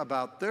make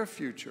about their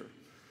future.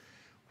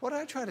 What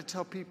I try to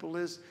tell people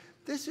is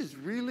this is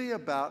really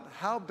about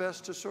how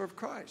best to serve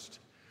Christ.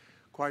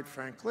 Quite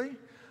frankly,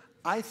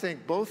 I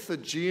think both the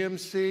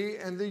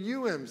GMC and the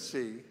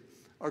UMC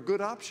are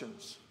good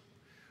options.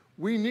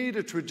 We need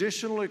a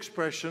traditional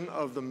expression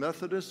of the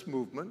Methodist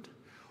movement,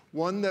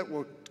 one that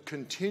will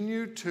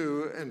continue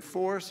to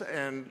enforce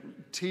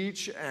and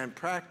teach and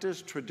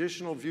practice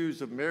traditional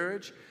views of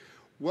marriage,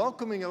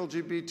 welcoming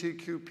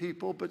LGBTQ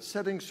people, but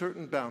setting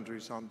certain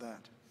boundaries on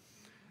that.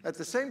 At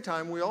the same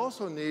time, we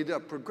also need a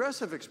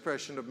progressive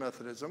expression of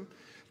Methodism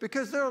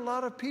because there are a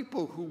lot of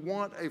people who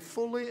want a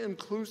fully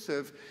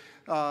inclusive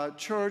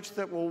church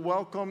that will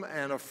welcome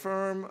and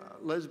affirm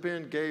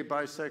lesbian, gay,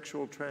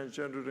 bisexual,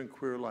 transgendered, and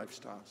queer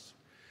lifestyles.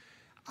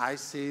 I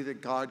see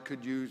that God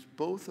could use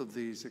both of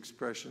these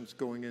expressions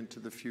going into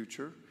the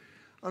future.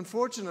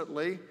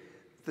 Unfortunately,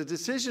 the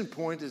decision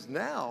point is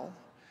now,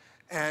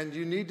 and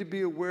you need to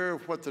be aware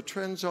of what the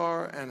trends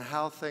are and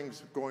how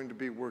things are going to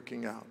be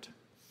working out.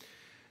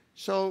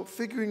 So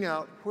figuring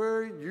out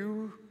where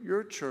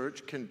your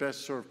church can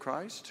best serve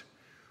Christ,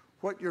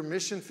 what your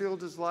mission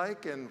field is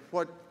like, and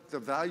what the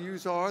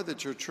values are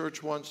that your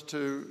church wants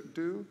to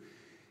do.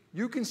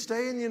 You can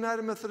stay in the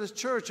United Methodist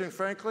Church, and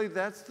frankly,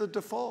 that's the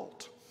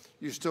default.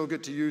 You still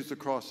get to use the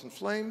cross and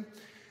flame,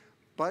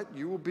 but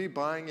you will be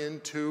buying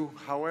into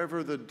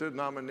however the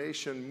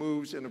denomination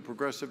moves in a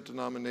progressive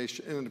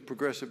denomination, in a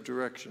progressive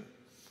direction.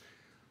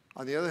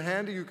 On the other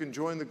hand, you can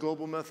join the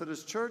Global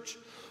Methodist Church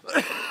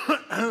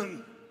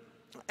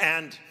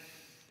and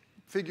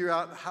figure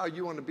out how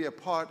you want to be a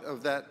part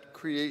of that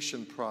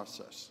creation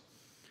process.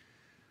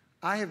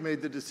 I have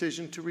made the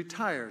decision to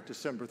retire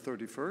December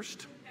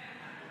 31st.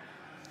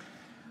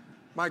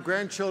 My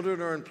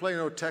grandchildren are in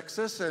Plano,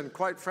 Texas, and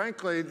quite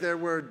frankly, there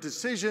were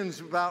decisions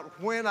about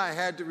when I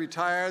had to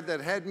retire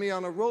that had me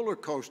on a roller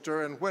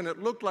coaster, and when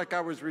it looked like I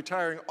was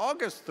retiring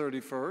August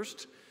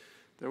 31st,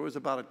 there was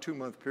about a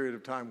 2-month period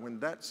of time when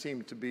that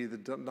seemed to be the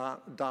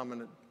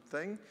dominant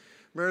thing.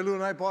 Mary Lou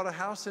and I bought a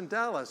house in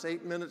Dallas,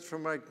 8 minutes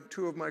from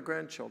two of my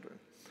grandchildren.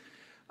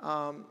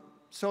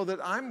 So that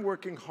I'm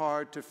working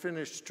hard to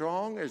finish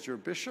strong as your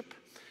bishop,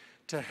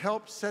 to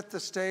help set the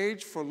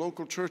stage for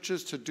local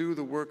churches to do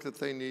the work that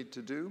they need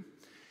to do.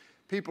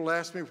 People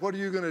ask me, what are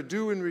you going to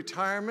do in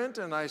retirement?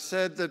 And I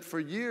said that for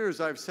years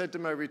I've said to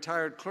my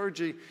retired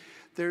clergy,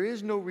 there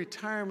is no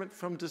retirement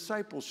from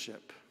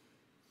discipleship.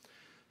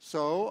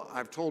 So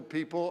I've told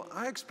people,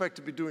 I expect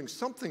to be doing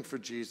something for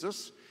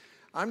Jesus.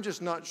 I'm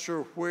just not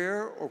sure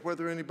where or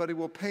whether anybody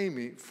will pay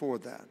me for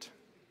that.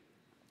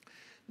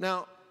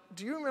 Now,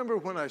 do you remember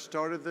when I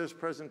started this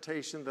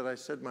presentation that I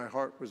said my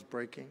heart was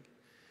breaking?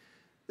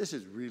 This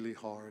is really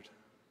hard.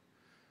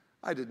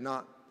 I did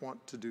not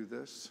want to do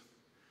this,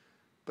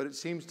 but it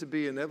seems to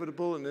be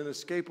inevitable and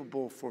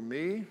inescapable for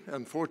me,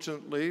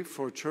 unfortunately,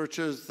 for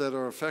churches that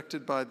are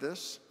affected by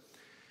this.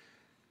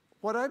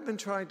 What I've been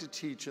trying to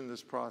teach in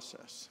this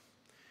process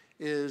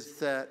is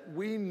that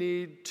we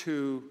need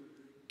to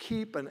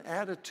keep an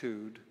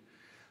attitude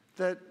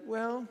that,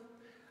 well,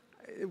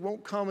 it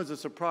won't come as a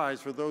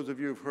surprise for those of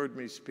you who've heard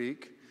me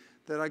speak,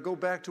 that I go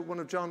back to one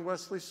of John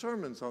Wesley's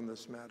sermons on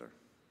this matter.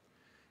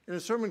 In a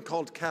sermon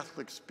called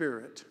Catholic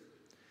Spirit,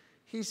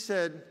 he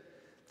said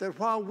that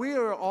while we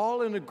are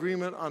all in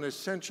agreement on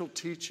essential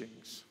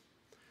teachings,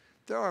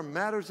 there are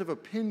matters of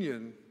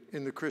opinion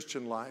in the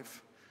Christian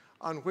life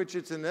on which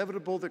it's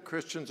inevitable that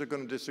Christians are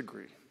going to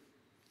disagree.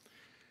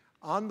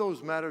 On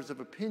those matters of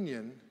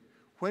opinion,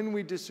 when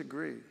we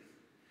disagree,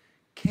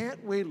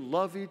 can't we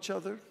love each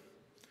other?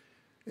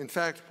 In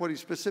fact, what he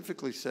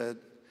specifically said,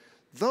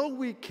 though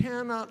we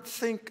cannot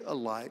think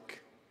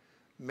alike,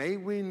 may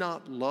we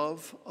not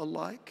love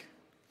alike?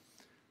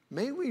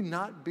 May we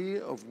not be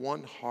of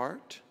one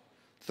heart,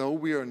 though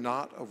we are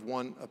not of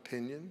one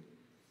opinion?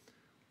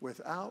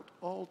 Without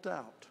all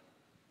doubt,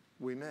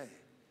 we may.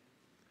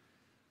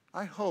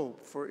 I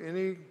hope for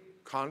any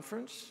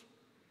conference,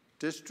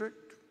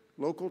 district,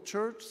 local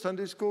church,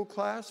 Sunday school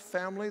class,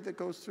 family that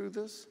goes through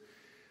this,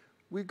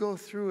 we go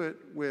through it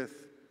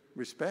with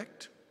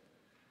respect,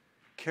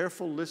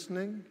 careful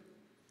listening,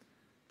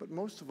 but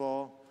most of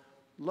all,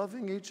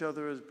 loving each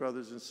other as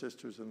brothers and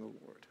sisters in the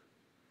Lord.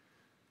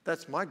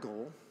 That's my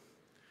goal,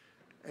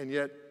 and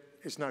yet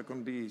it's not going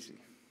to be easy.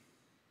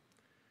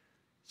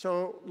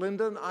 So,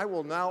 Lyndon, I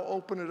will now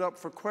open it up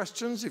for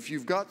questions. If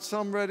you've got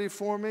some ready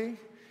for me.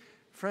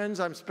 Friends,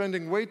 I'm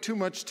spending way too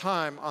much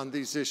time on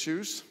these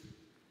issues,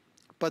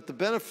 but the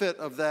benefit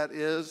of that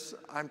is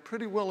I'm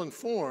pretty well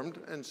informed,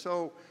 and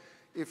so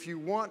if you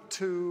want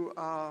to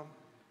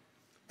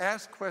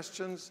ask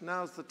questions,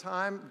 now's the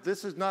time.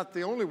 This is not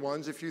the only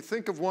ones. If you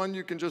think of one,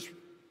 you can just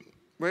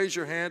raise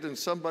your hand and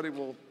somebody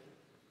will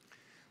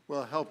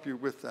help you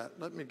with that.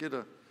 Let me get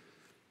a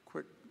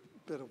quick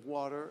bit of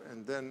water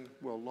and then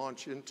we'll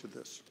launch into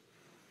this.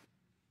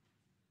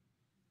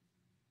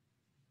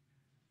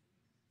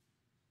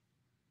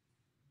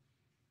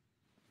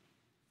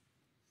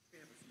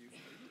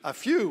 A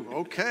few,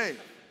 okay.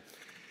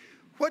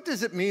 What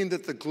does it mean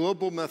that the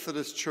Global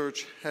Methodist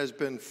Church has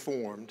been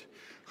formed?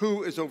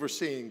 Who is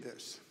overseeing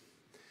this?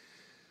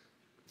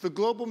 The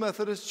Global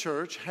Methodist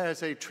Church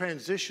has a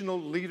transitional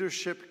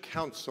leadership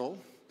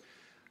council.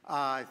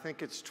 I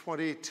think it's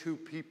 22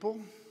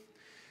 people.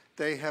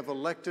 They have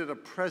elected a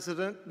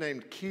president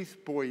named Keith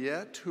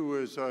Boyette,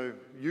 who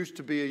used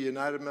to be a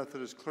United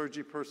Methodist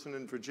clergy person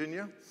in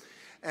Virginia.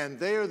 And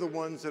they are the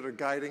ones that are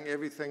guiding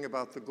everything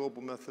about the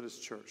Global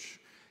Methodist Church.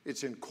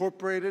 It's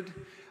incorporated,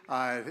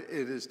 it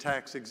is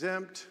tax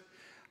exempt,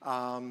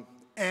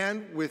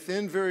 and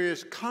within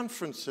various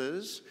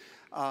conferences,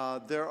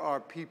 there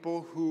are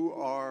people who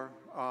are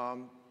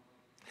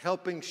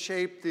helping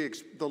shape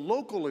the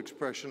local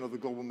expression of the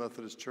Global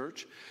Methodist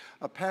Church.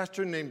 A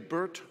pastor named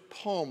Bert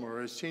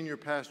Palmer is senior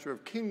pastor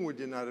of Kingwood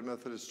United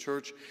Methodist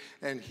Church,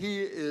 and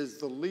he is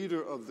the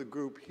leader of the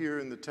group here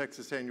in the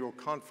Texas Annual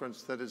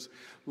Conference that is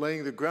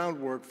laying the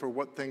groundwork for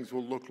what things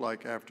will look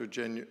like after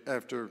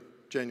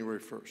January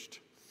 1st.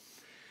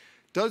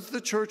 Does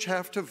the church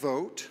have to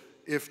vote?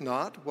 If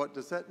not, what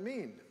does that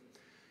mean?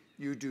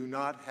 You do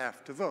not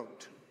have to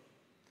vote.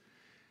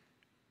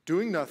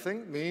 Doing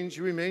nothing means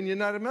you remain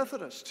United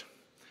Methodist.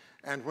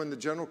 And when the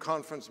General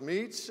Conference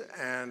meets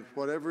and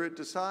whatever it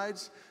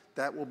decides,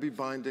 that will be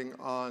binding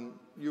on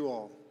you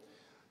all.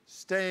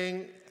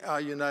 Staying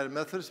United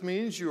Methodist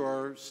means you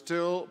are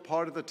still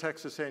part of the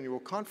Texas Annual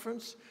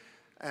Conference,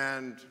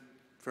 and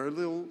very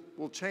little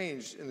will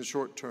change in the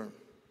short term.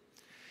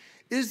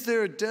 Is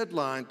there a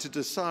deadline to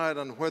decide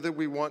on whether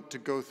we want to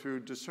go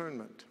through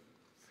discernment?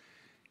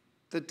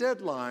 The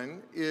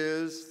deadline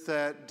is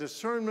that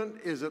discernment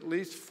is at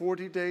least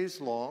 40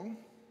 days long,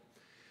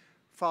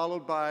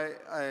 followed by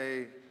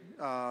a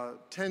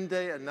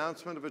 10-day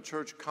announcement of a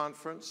church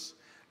conference,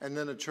 and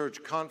then a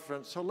church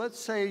conference. So let's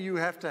say you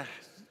have to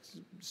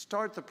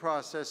start the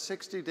process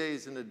 60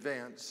 days in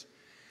advance.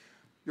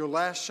 Your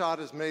last shot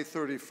is May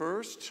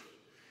 31st.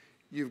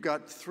 You've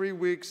got 3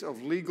 weeks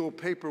of legal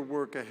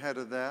paperwork ahead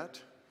of that.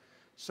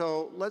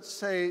 So let's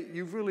say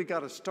you've really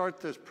got to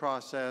start this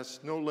process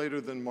no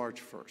later than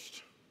March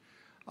 1st.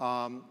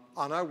 On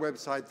our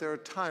website, there are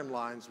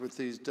timelines with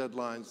these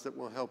deadlines that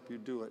will help you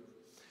do it.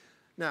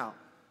 Now,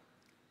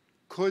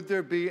 could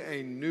there be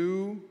a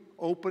new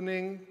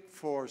opening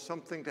for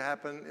something to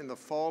happen in the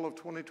fall of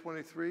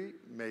 2023?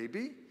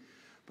 Maybe.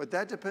 But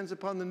that depends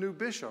upon the new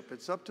bishop.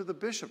 It's up to the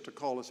bishop to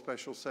call a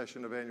special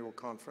session of annual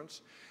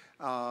conference.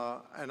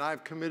 And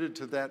I've committed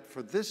to that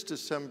for this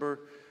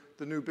December.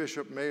 The new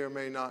bishop may or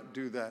may not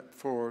do that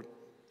for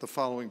the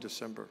following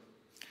December.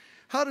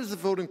 How does the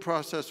voting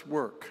process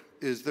work?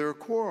 Is there a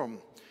quorum?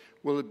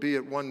 Will it be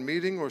at one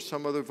meeting or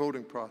some other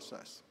voting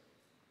process?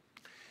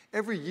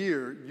 Every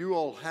year, you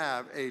all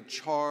have a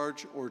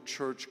charge or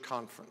church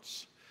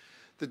conference.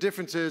 The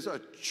difference is a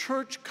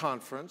church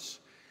conference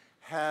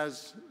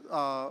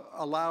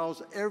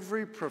allows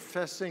every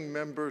professing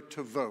member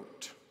to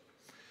vote.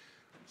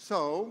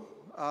 So,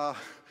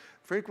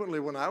 frequently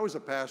when I was a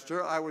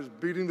pastor, I was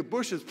beating the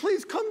bushes.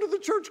 Please come to the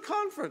church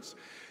conference.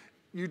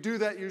 You do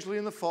that usually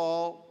in the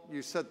fall.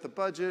 You set the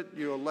budget,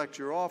 you elect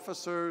your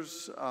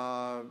officers,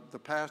 the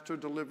pastor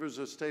delivers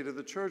a state of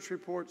the church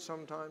report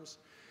sometimes.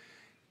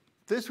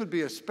 This would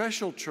be a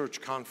special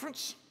church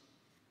conference.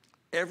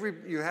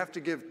 You have to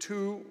give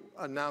 2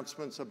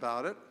 announcements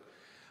about it,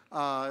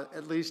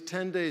 at least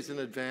 10 days in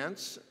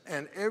advance,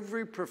 and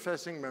every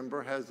professing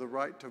member has the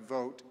right to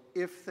vote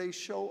if they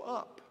show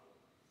up.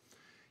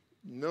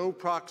 No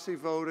proxy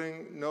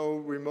voting, no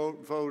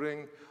remote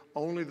voting.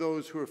 Only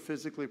those who are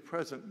physically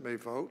present may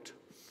vote.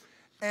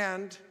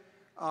 And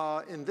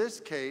in this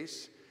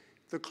case,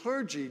 the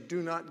clergy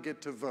do not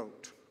get to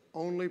vote.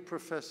 Only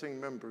professing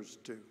members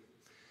do.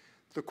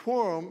 The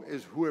quorum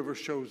is whoever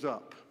shows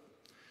up.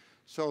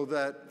 So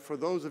that for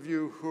those of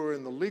you who are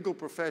in the legal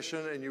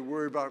profession and you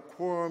worry about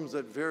quorums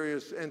at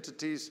various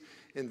entities,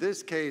 in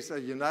this case,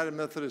 a United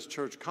Methodist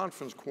Church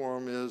Conference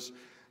quorum is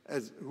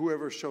as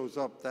whoever shows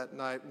up that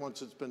night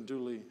once it's been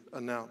duly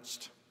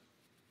announced.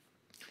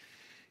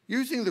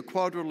 Using the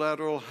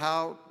quadrilateral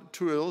how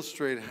to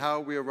illustrate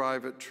how we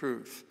arrive at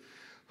truth.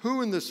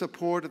 Who in the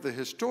support of the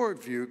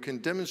historic view can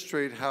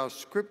demonstrate how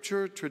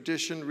Scripture,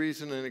 tradition,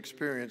 reason, and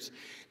experience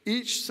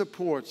each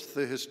supports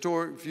the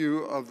historic view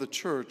of the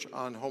church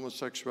on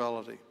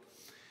homosexuality?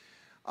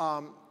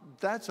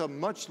 That's a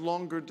much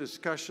longer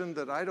discussion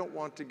that I don't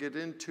want to get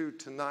into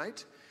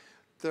tonight.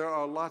 There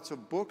are lots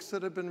of books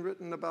that have been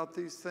written about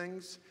these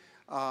things,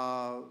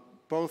 on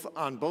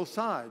both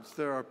sides.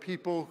 There are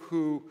people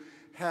who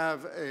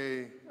have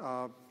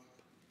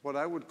what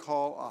I would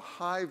call a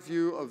high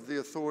view of the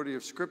authority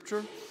of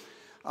Scripture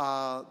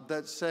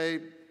that say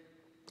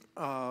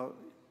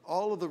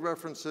all of the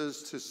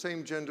references to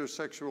same-gender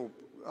sexual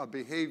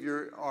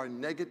behavior are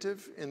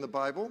negative in the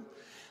Bible,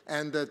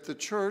 and that the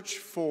church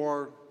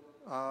for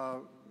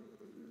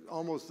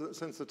almost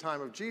since the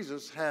time of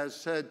Jesus has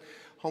said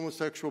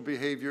homosexual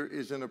behavior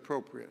is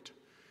inappropriate.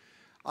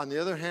 On the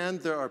other hand,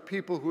 there are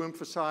people who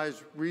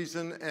emphasize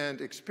reason and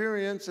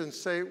experience and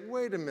say,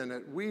 wait a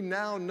minute, we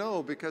now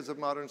know because of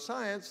modern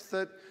science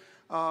that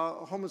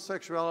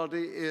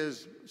homosexuality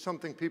is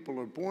something people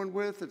are born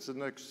with, it's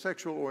a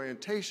sexual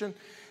orientation,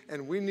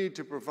 and we need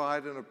to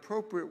provide an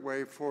appropriate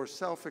way for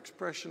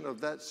self-expression of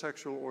that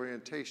sexual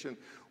orientation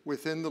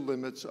within the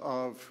limits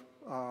of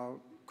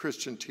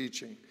Christian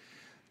teaching.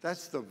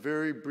 That's the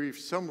very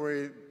brief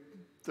summary.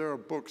 There are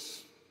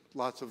books,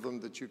 lots of them,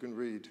 that you can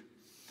read.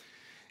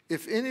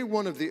 If any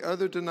one of the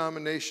other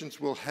denominations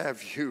will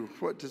have you,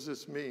 what does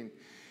this mean?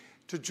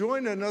 To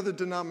join another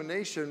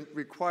denomination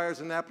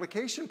requires an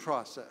application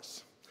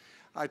process.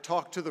 I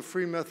talked to the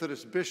Free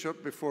Methodist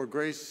bishop before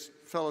Grace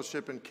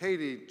Fellowship and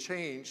Katy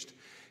changed.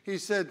 He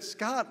said,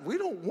 Scott, we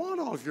don't want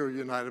all of your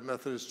United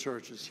Methodist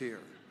churches here.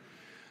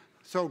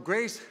 So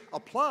Grace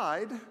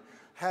applied,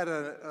 had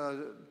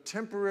a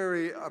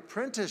temporary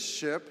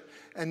apprenticeship,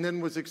 and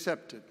then was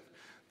accepted.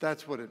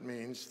 That's what it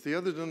means. The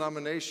other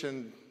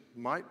denomination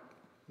might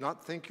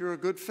not think you're a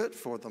good fit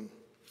for them.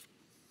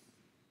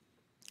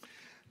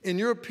 In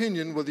your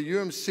opinion, will the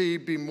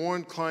UMC be more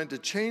inclined to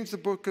change the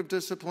Book of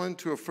Discipline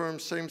to affirm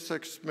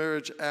same-sex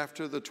marriage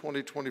after the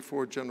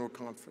 2024 General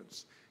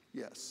Conference?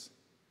 Yes.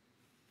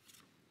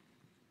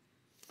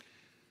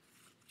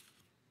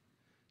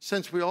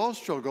 Since we all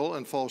struggle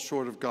and fall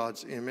short of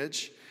God's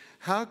image,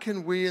 how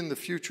can we in the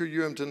future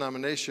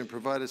denomination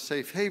provide a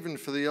safe haven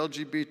for the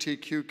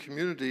LGBTQ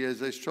community as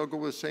they struggle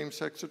with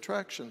same-sex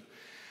attraction?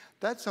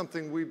 That's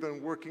something we've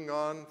been working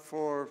on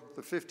for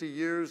the 50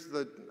 years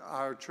that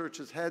our church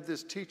has had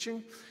this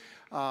teaching.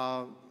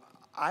 I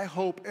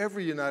hope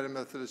every United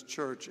Methodist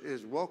Church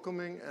is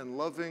welcoming and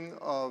loving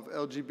of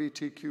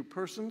LGBTQ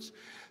persons.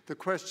 The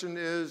question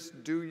is,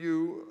 do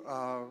you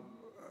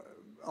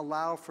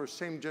allow for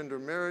same-gender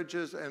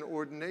marriages and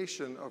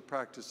ordination of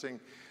practicing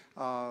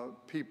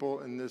people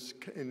in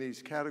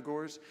these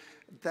categories?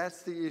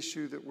 That's the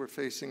issue that we're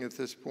facing at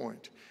this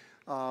point.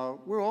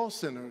 We're all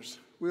sinners.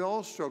 We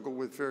all struggle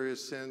with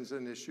various sins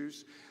and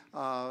issues.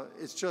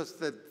 It's just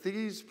that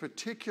these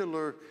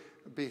particular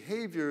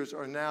behaviors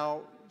are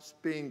now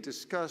being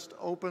discussed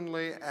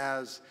openly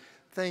as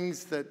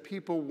things that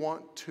people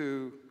want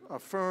to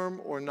affirm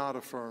or not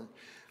affirm.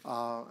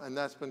 And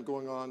that's been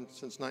going on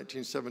since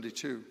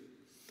 1972.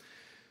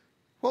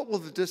 What will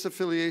the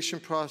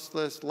disaffiliation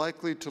process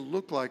likely to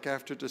look like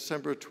after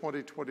December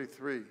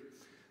 2023?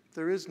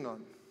 There is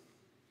none.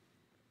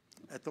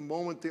 At the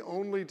moment, the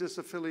only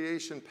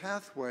disaffiliation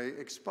pathway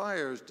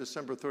expires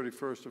December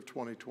 31st of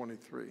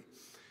 2023.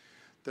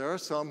 There are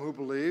some who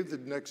believe the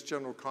next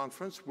General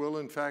Conference will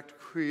in fact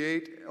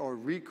create or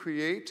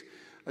recreate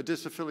a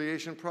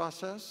disaffiliation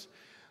process.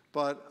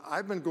 But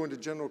I've been going to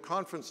general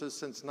conferences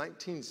since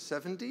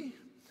 1970,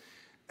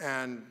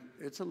 and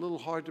it's a little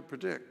hard to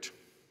predict.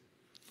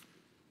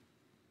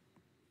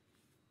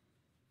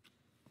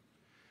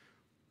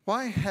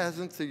 Why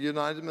hasn't the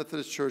United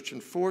Methodist Church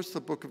enforced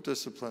the Book of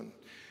Discipline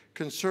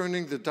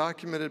concerning the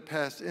documented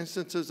past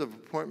instances of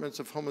appointments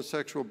of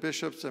homosexual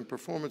bishops and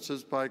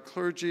performances by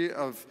clergy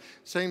of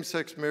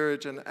same-sex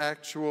marriage and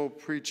actual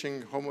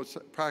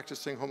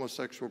practicing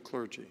homosexual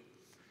clergy?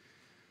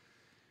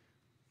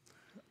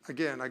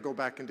 Again, I go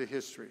back into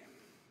history.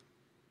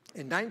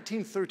 In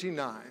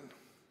 1939,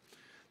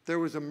 there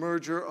was a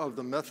merger of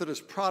the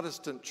Methodist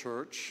Protestant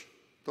Church.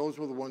 Those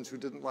were the ones who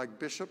didn't like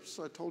bishops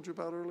I told you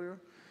about earlier.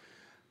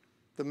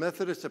 The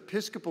Methodist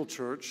Episcopal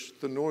Church,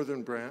 the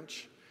northern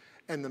branch,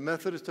 and the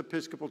Methodist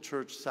Episcopal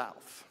Church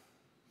South.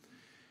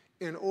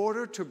 In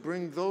order to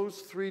bring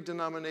those three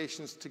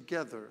denominations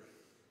together,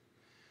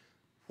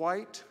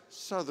 white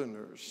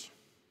Southerners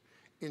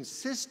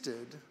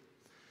insisted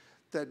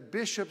that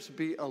bishops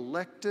be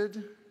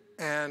elected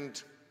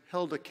and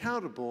held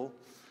accountable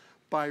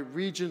by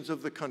regions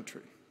of the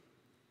country.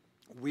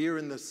 We are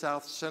in the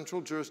South Central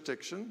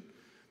jurisdiction,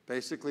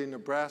 basically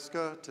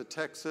Nebraska to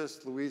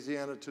Texas,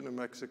 Louisiana to New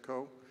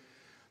Mexico.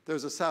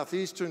 There's a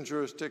southeastern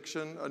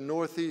jurisdiction, a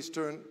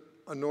northeastern,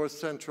 a north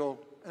central,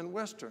 and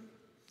western.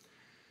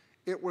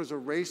 It was a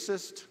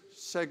racist,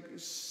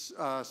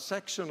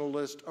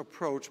 sectionalist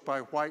approach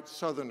by white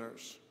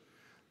Southerners.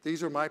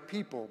 These are my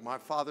people. My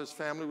father's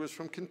family was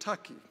from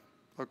Kentucky,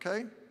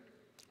 okay?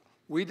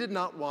 We did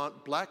not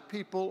want black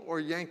people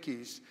or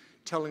Yankees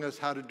telling us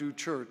how to do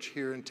church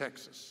here in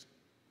Texas.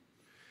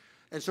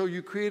 And so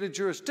you create a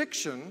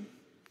jurisdiction,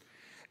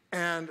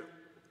 and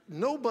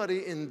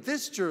nobody in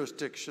this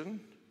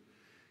jurisdiction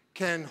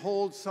can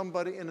hold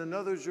somebody in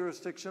another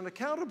jurisdiction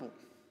accountable.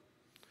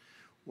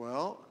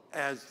 Well,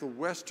 as the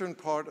western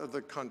part of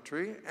the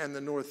country and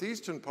the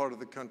northeastern part of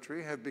the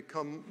country have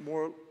become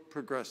more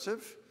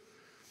progressive,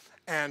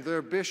 and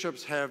their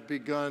bishops have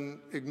begun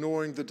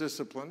ignoring the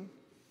discipline,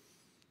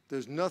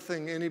 there's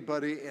nothing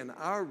anybody in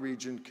our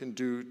region can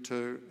do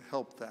to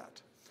help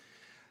that.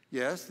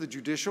 Yes, the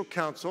Judicial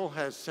Council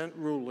has sent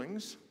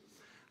rulings.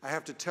 I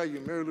have to tell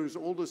you, Mary Lou's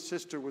oldest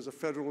sister was a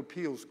federal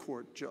appeals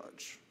court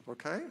judge,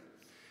 okay?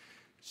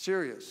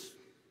 Serious.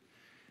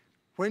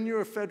 When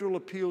you're a federal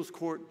appeals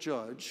court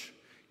judge,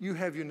 you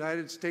have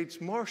United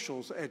States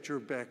Marshals at your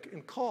beck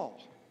and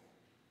call,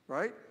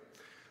 right?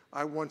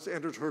 I once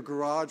entered her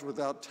garage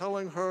without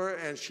telling her,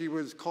 and she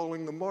was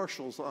calling the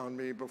marshals on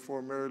me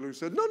before Mary Lou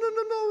said, no,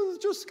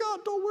 it's just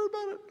Scott, don't worry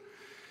about it.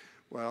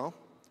 Well,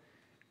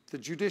 the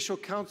Judicial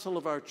Council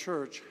of our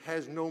church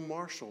has no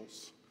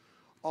marshals.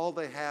 All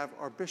they have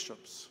are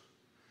bishops.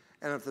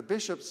 And if the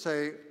bishops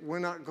say, we're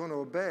not going to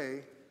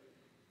obey,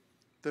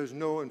 there's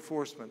no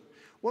enforcement.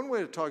 One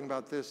way of talking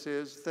about this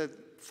is that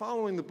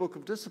following the Book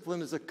of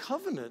Discipline is a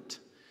covenant,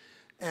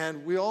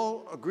 and we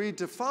all agreed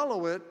to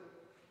follow it,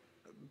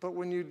 but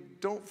when you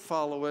don't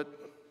follow it,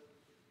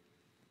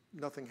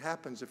 nothing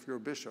happens if you're a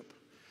bishop.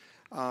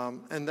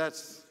 And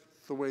that's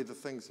the way the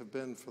things have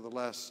been for the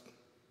last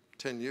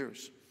 10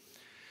 years.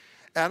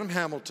 Adam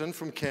Hamilton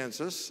from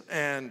Kansas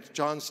and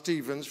John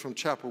Stevens from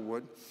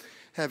Chapelwood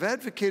have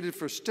advocated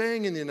for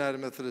staying in the United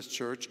Methodist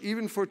Church,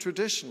 even for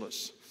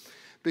traditionalists,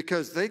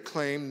 because they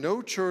claim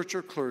no church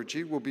or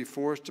clergy will be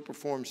forced to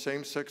perform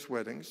same-sex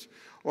weddings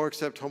or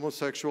accept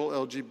homosexual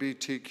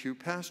LGBTQ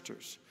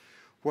pastors.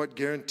 What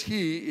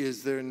guarantee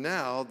is there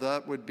now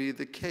that would be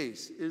the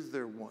case? Is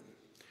there one?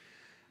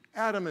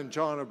 Adam and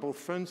John are both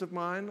friends of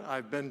mine.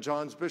 I've been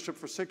John's bishop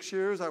for 6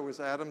 years. I was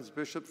Adam's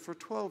bishop for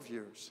 12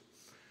 years.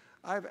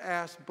 I've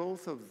asked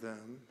both of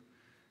them,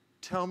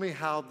 tell me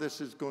how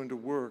this is going to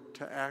work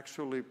to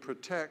actually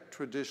protect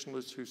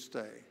traditionalists who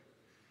stay.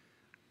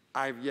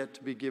 I've yet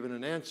to be given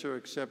an answer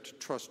except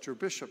trust your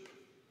bishop.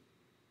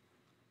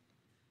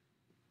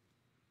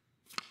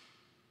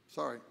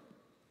 Sorry.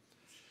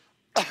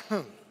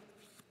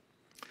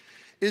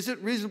 Is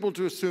it reasonable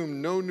to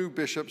assume no new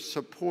bishops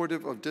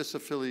supportive of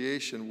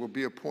disaffiliation will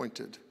be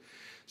appointed?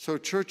 So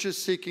churches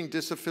seeking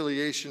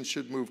disaffiliation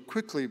should move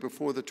quickly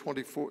before the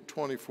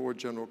 2024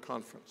 General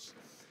Conference.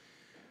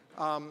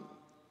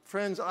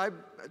 Friends, I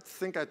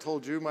think I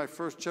told you my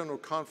first General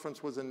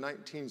Conference was in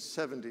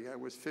 1970. I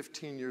was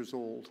 15 years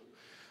old.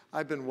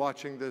 I've been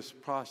watching this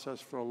process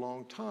for a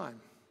long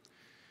time.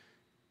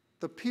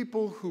 The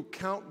people who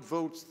count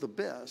votes the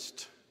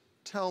best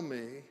tell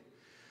me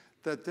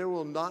that there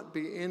will not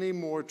be any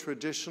more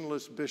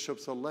traditionalist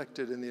bishops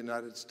elected in the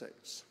United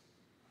States.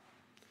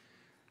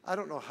 I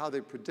don't know how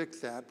they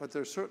predict that, but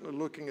they're certainly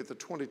looking at the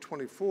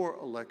 2024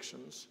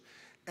 elections,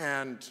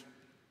 and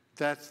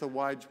that's the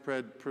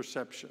widespread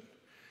perception.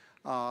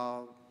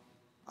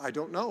 I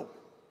don't know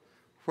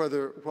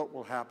what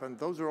will happen.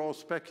 Those are all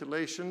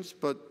speculations,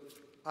 but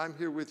I'm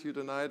here with you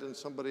tonight, and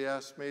somebody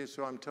asked me,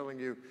 so I'm telling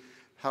you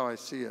how I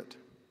see it.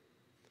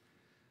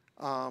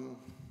 That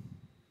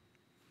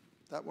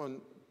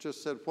one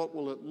just said, what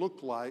will it look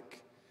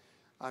like?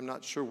 I'm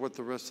not sure what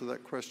the rest of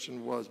that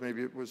question was.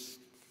 Maybe it was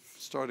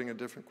starting a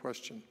different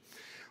question.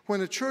 When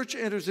a church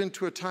enters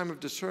into a time of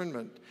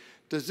discernment,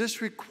 does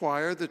this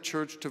require the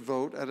church to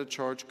vote at a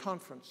charge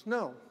conference?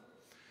 No.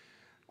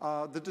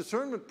 The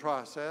discernment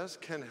process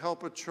can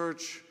help a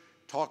church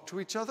talk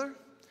to each other,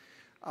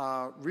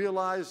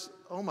 realize,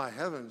 oh my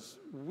heavens,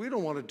 we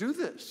don't want to do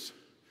this.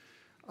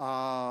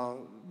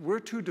 We're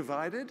too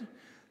divided.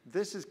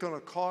 This is going to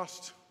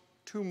cost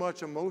too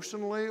much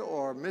emotionally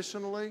or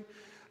missionally.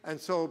 And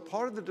so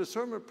part of the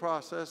discernment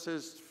process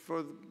is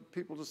for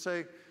people to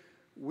say,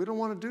 we don't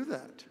want to do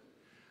that.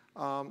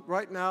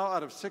 Right now,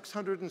 out of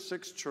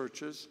 606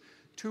 churches,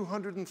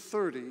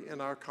 230 in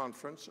our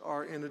conference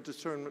are in a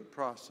discernment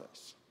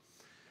process.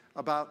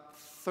 About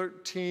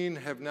 13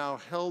 have now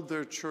held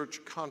their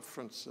church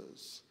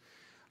conferences.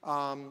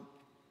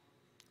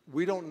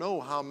 We don't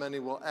know how many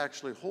will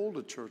actually hold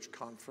a church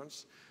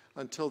conference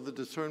until the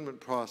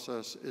discernment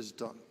process is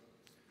done.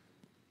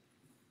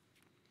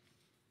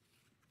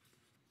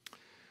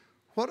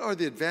 What are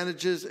the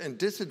advantages and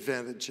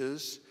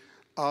disadvantages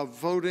of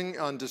voting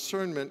on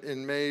discernment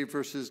in May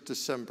versus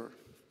December?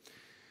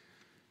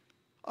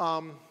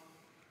 The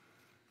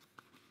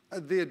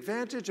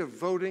advantage of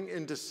voting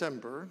in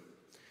December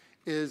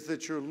is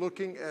that you're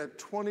looking at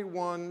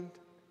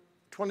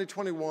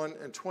 2021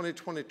 and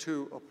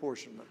 2022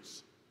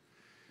 apportionments.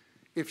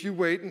 If you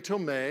wait until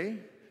May,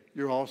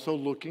 you're also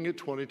looking at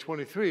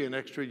 2023, an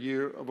extra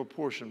year of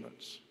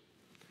apportionments.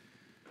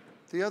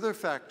 The other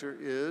factor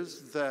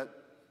is that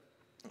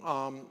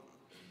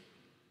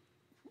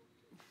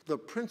the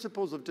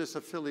principles of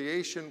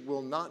disaffiliation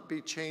will not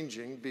be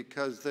changing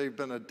because they've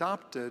been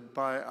adopted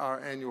by our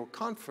annual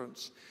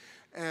conference.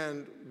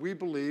 And we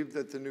believe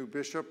that the new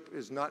bishop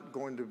is not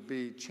going to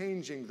be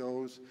changing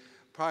those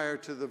prior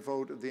to the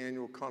vote of the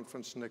annual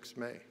conference next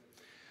May.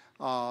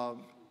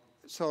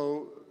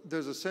 So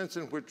there's a sense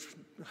in which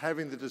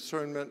having the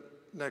discernment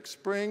next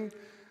spring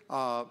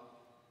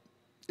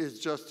is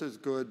just as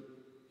good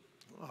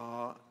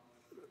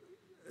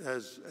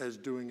as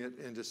doing it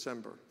in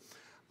December.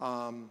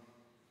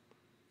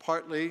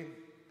 Partly,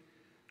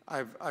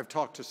 I've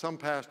talked to some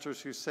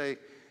pastors who say,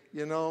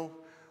 you know,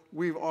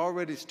 we've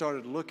already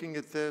started looking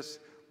at this.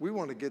 We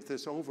want to get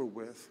this over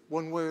with,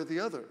 one way or the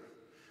other.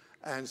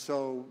 And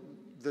so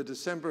the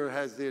December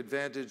has the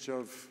advantage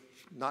of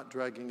not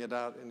dragging it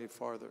out any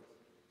farther.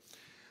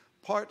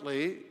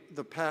 Partly,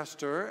 the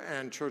pastor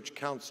and church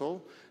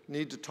council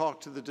need to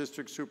talk to the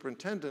district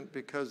superintendent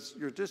because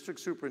your district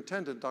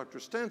superintendent,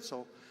 Dr.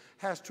 Stencil,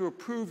 has to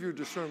approve your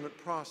discernment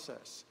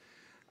process.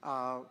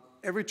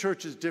 Every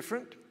church is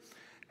different,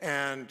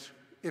 and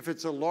if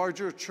it's a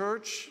larger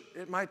church,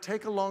 it might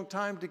take a long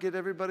time to get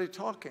everybody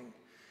talking.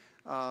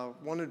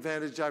 One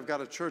advantage, I've got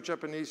a church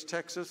up in East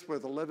Texas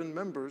with 11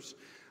 members.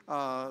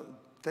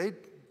 They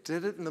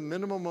did it in the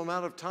minimum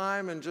amount of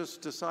time and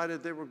just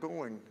decided they were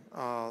going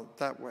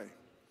that way.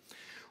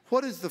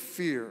 What is the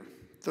fear,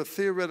 the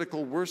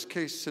theoretical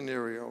worst-case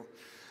scenario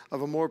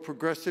of a more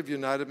progressive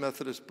United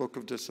Methodist Book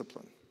of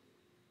Discipline?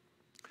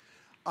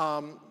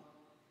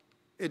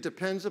 It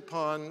depends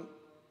upon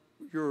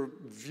your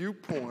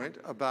viewpoint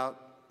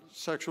about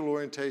sexual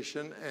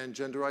orientation and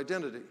gender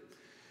identity.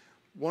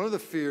 One of the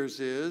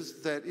fears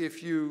is that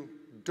if you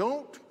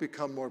don't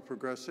become more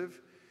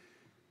progressive,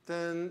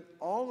 then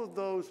all of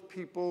those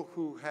people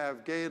who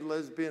have gay,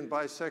 lesbian,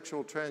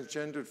 bisexual,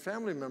 transgendered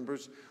family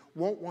members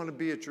won't want to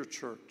be at your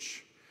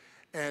church.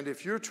 And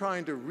if you're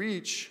trying to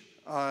reach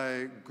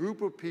a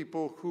group of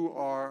people who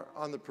are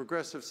on the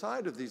progressive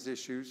side of these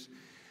issues,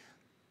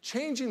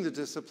 changing the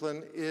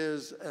discipline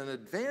is an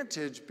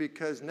advantage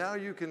because now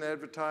you can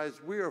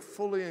advertise, we are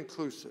fully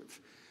inclusive.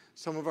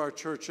 Some of our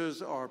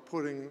churches are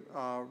putting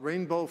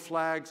rainbow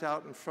flags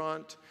out in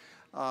front,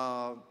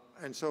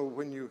 and so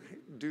when you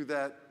do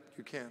that,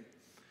 you can.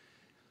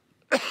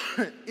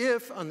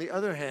 If, on the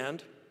other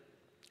hand,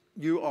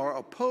 you are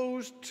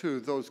opposed to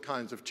those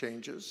kinds of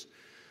changes,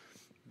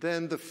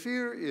 then the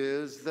fear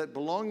is that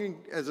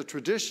belonging as a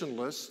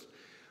traditionalist,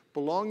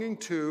 belonging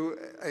to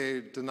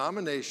a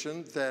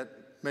denomination that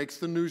makes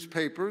the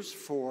newspapers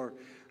for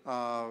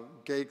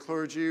gay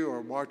clergy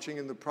or marching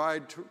in the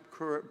Pride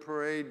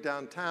parade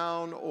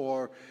downtown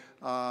or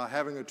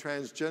having a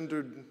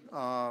transgendered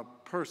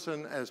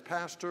person as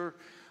pastor,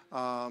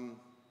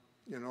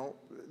 you know,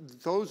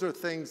 those are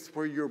things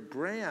where your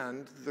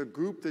brand, the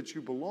group that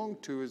you belong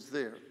to, is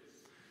there.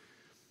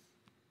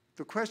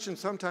 The question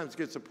sometimes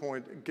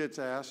gets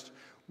asked,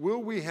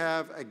 will we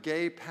have a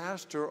gay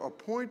pastor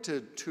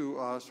appointed to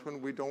us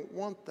when we don't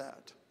want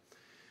that?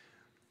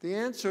 The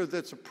answer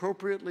that's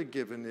appropriately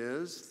given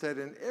is that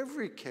in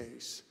every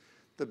case,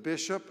 the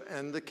bishop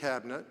and the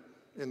cabinet,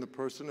 in the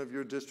person of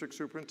your district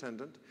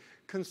superintendent,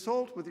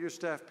 consult with your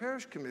staff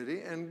parish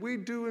committee, and we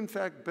do, in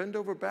fact, bend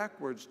over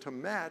backwards to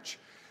match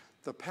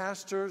the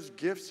pastor's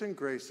gifts and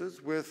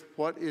graces with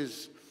what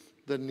is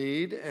the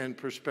need and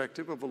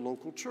perspective of a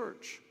local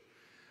church.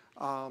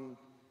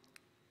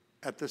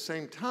 At the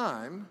same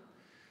time,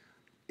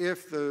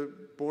 if the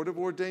Board of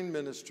Ordained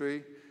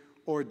Ministry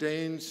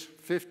ordains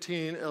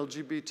 15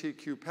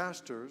 LGBTQ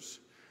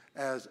pastors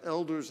as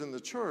elders in the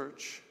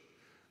church,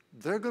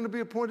 they're going to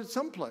be appointed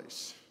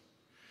someplace.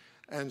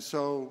 And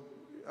so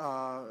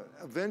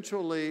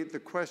eventually the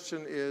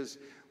question is,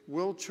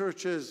 will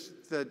churches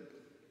that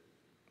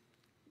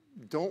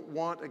don't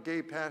want a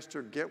gay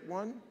pastor get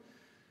one?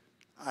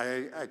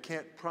 I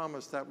can't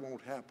promise that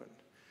won't happen.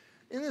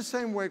 In the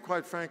same way,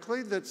 quite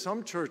frankly, that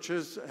some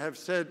churches have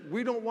said,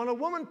 we don't want a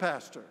woman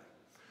pastor,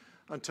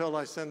 until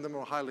I send them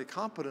a highly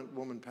competent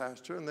woman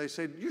pastor, and they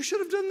say, you should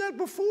have done that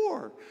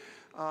before.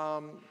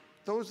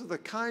 Those are the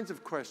kinds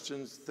of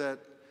questions that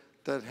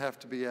have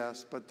to be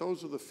asked, but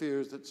those are the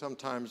fears that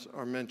sometimes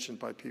are mentioned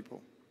by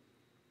people.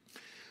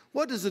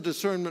 What does the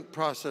discernment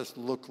process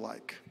look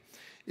like?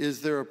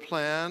 Is there a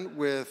plan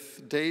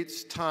with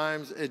dates,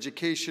 times,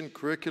 education,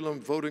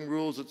 curriculum, voting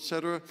rules,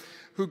 etc.?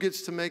 Who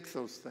gets to make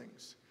those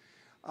things?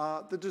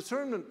 The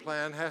discernment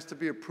plan has to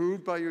be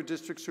approved by your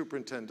district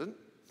superintendent.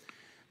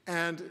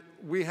 And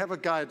we have a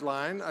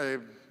guideline,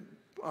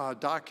 a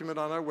document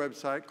on our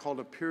website called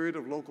A Period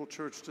of Local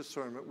Church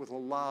Discernment with a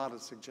lot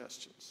of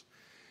suggestions.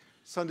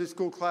 Sunday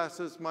school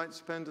classes might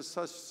spend a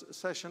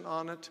session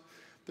on it.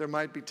 There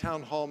might be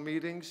town hall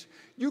meetings.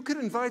 You could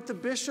invite the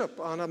bishop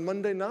on a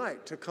Monday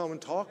night to come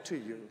and talk to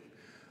you.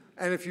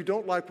 And if you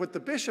don't like what the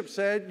bishop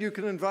said, you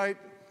can invite,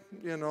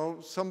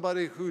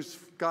 somebody who's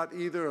got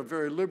either a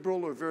very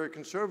liberal or very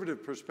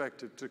conservative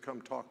perspective to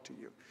come talk to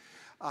you.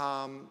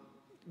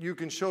 You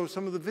can show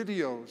some of the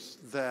videos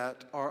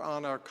that are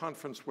on our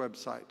conference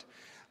website.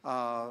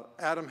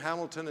 Adam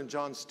Hamilton and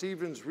John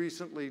Stevens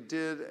recently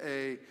did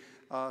a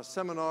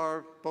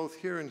seminar both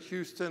here in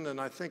Houston and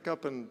I think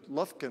up in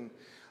Lufkin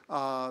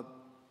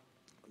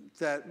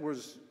that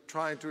was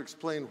trying to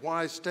explain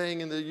why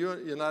staying in the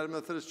United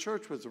Methodist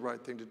Church was the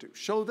right thing to do.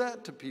 Show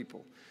that to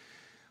people.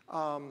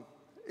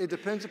 It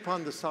depends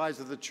upon the size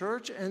of the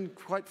church and,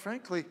 quite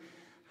frankly,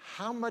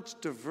 how much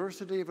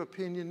diversity of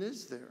opinion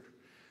is there.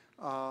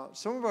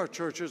 Some of our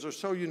churches are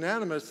so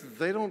unanimous,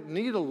 they don't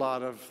need a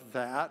lot of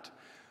that.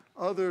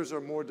 Others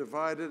are more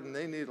divided, and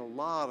they need a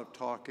lot of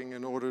talking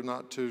in order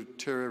not to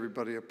tear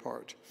everybody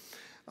apart.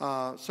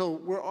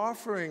 So we're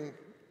offering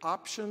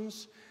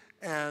options,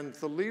 and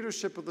the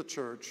leadership of the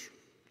church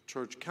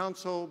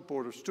council,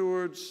 board of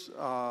stewards,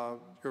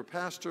 your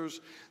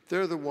pastors,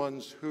 they're the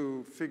ones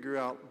who figure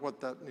out what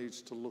that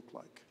needs to look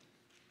like.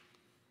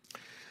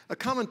 A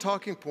common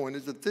talking point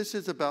is that this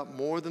is about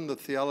more than the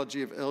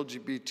theology of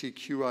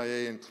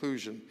LGBTQIA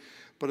inclusion,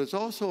 but it's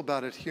also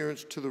about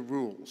adherence to the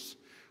rules.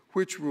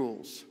 Which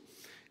rules?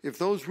 If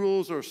those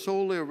rules are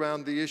solely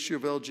around the issue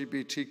of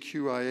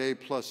LGBTQIA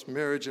plus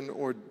marriage and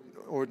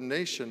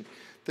ordination,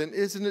 then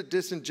isn't it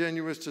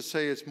disingenuous to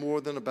say it's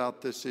more than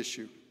about this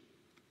issue?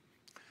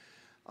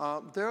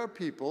 There are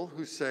people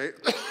who say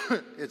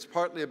it's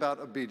partly about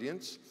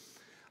obedience.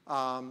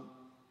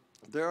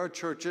 There are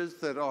churches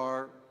that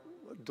are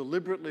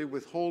deliberately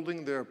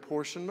withholding their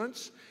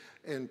apportionments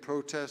in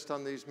protest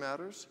on these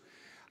matters.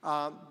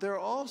 There are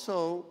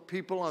also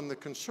people on the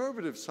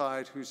conservative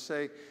side who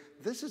say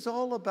this is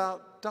all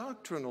about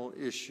doctrinal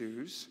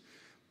issues,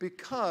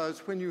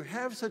 because when you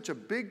have such a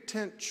big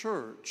tent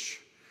church,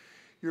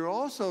 you're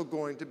also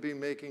going to be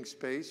making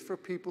space for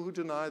people who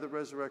deny the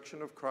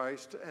resurrection of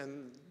Christ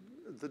and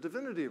the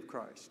divinity of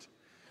Christ.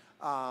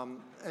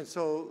 And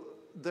so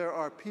there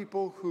are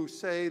people who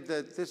say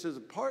that this is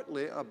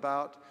partly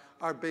about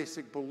our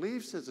basic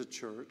beliefs as a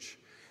church,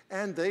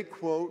 and they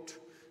quote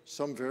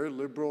some very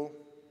liberal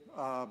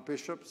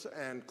bishops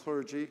and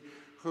clergy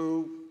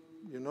who,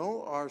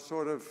 are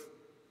sort of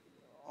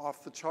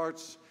off the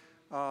charts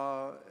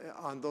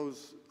on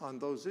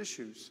those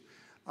issues.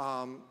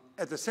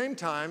 At the same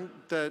time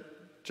that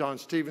John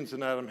Stevens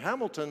and Adam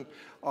Hamilton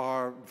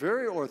are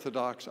very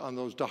orthodox on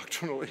those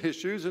doctrinal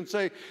issues and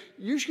say,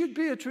 you should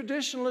be a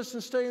traditionalist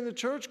and stay in the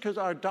church because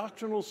our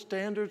doctrinal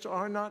standards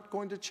are not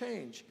going to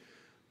change.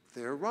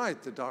 They're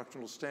right, the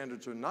doctrinal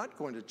standards are not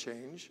going to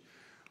change,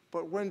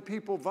 but when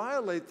people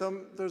violate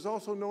them, there's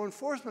also no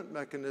enforcement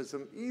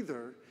mechanism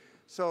either,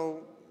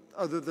 so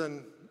other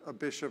than a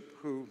bishop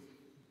who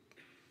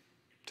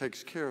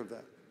takes care of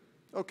that.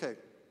 Okay.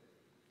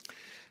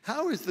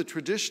 How is the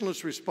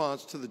traditionalist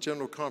response to the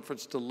General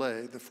Conference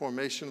delay, the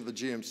formation of the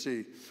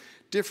GMC,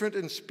 different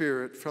in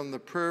spirit from the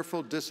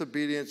prayerful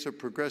disobedience of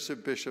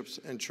progressive bishops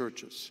and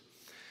churches?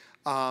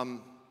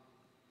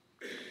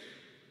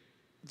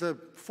 The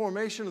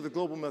formation of the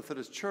Global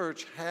Methodist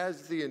Church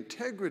has the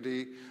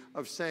integrity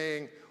of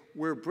saying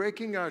we're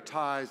breaking our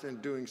ties and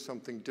doing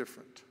something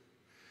different.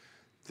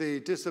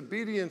 The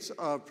disobedience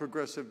of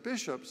progressive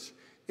bishops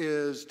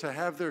is to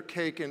have their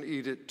cake and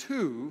eat it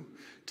too,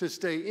 to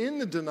stay in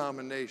the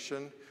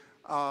denomination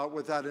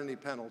without any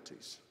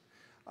penalties.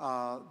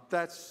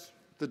 That's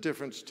the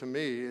difference to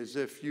me, is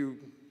if you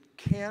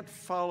can't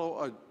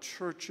follow a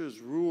church's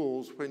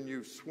rules when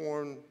you've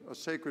sworn a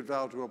sacred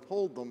vow to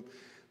uphold them,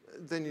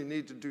 then you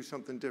need to do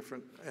something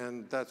different,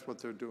 and that's what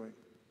they're doing.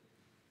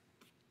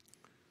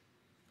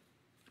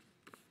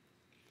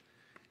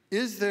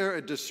 Is there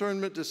a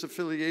discernment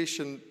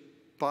disaffiliation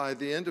by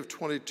the end of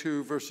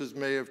 22 versus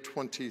May of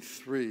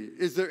 23?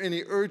 Is there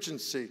any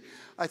urgency?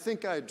 I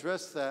think I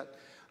addressed that.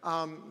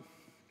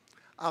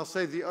 I'll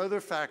say the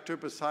other factor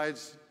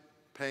besides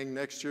paying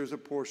next year's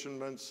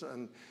apportionments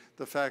and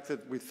the fact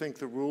that we think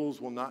the rules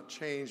will not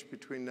change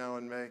between now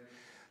and May.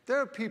 There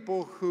are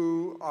people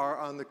who are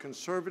on the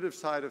conservative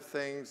side of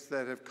things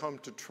that have come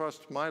to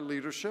trust my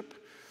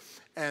leadership,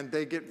 and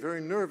they get very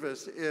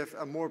nervous if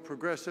a more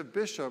progressive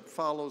bishop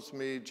follows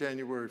me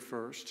January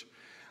 1st.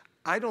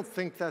 I don't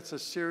think that's a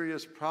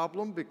serious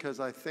problem because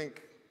I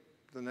think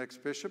the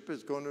next bishop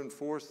is going to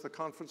enforce the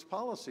conference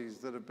policies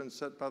that have been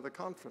set by the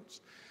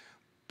conference.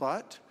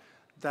 But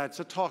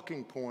that's a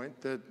talking point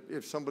that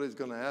if somebody's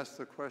going to ask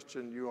the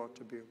question, you ought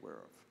to be aware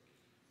of.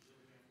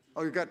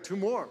 Oh, you got two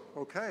more.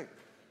 Okay.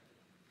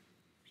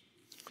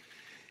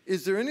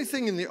 Is there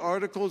anything in the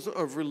Articles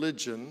of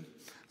Religion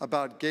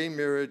about gay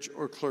marriage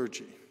or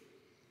clergy?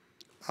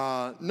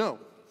 No.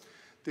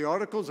 The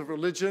Articles of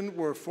Religion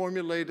were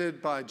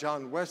formulated by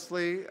John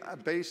Wesley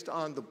based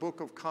on the Book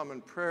of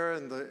Common Prayer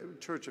and the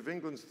Church of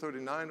England's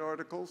 39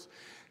 Articles.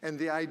 And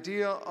the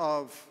idea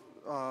of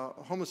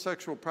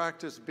homosexual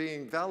practice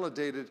being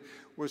validated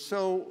was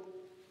so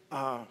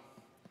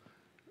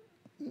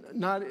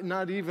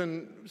not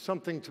even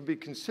something to be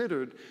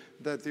considered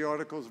that the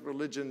Articles of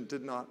Religion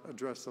did not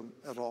address them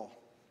at all.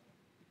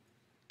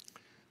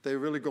 They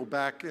really go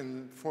back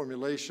in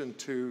formulation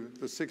to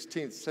the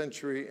 16th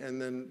century and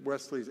then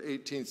Wesley's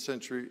 18th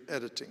century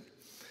editing.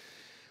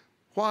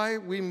 Why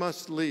we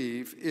must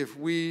leave if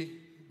we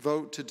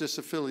vote to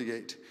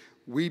disaffiliate.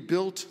 We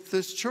built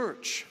this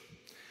church.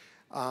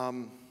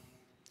 I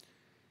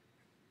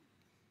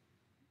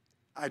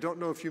don't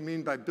know if you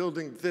mean by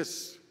building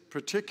this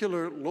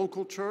particular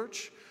local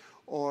church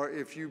or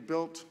if you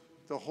built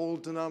the whole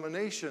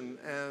denomination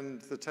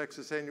and the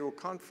Texas Annual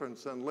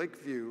Conference and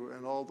Lakeview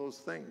and all those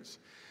things.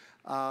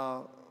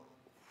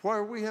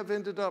 Where we have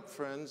ended up,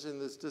 friends, in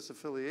this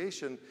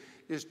disaffiliation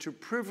is to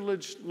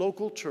privilege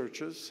local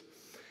churches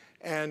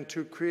and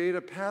to create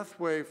a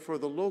pathway for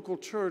the local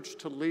church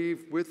to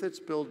leave with its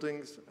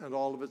buildings and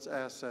all of its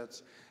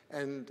assets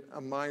and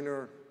a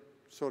minor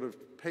sort of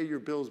pay your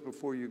bills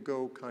before you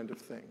go kind of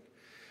thing.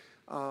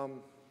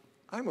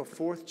 I'm a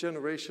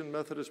fourth-generation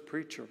Methodist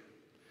preacher.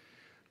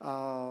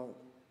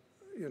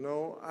 You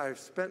know, I've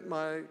spent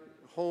my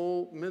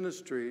whole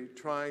ministry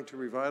trying to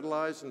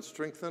revitalize and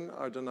strengthen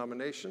our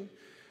denomination.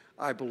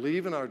 I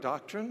believe in our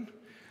doctrine.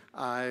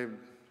 I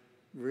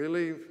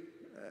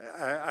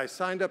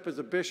signed up as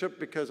a bishop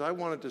because I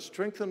wanted to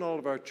strengthen all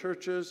of our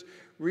churches,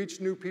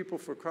 reach new people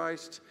for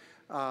Christ,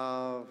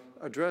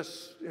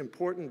 address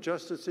important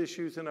justice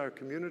issues in our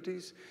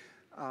communities.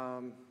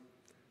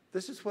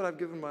 This is what I've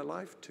given my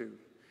life to.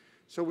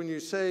 So when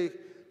you say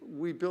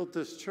we built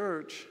this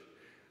church,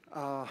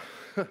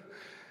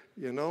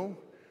 you know,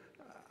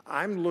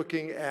 I'm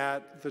looking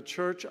at the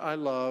church I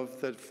love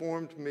that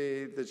formed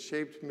me, that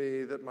shaped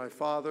me, that my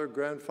father,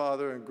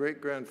 grandfather, and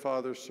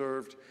great-grandfather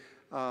served,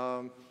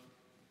 and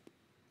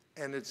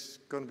it's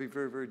going to be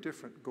very, very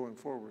different going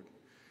forward.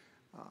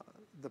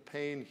 The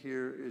pain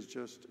here is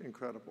just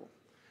incredible.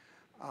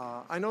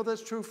 I know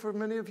that's true for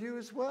many of you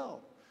as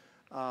well.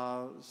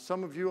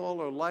 Some of you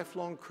all are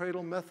lifelong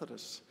Cradle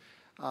Methodists.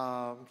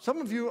 Some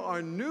of you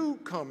are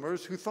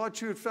newcomers who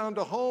thought you had found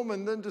a home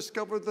and then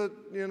discovered that,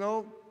 you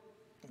know,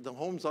 the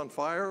home's on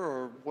fire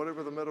or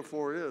whatever the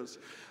metaphor is.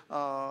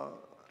 And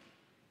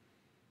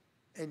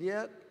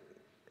yet,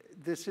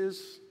 this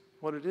is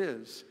what it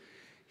is.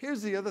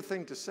 Here's the other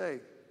thing to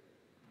say.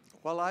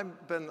 While I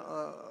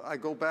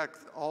go back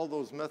all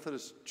those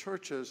Methodist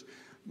churches,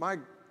 my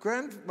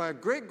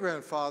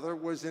great-grandfather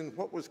was in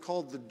what was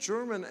called the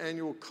German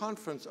Annual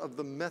Conference of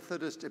the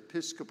Methodist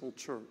Episcopal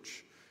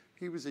Church.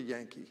 He was a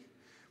Yankee.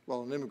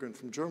 Well, an immigrant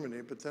from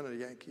Germany, but then a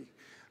Yankee.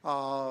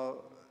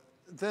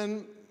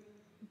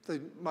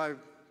 My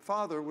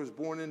father was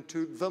born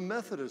into the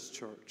Methodist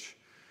Church.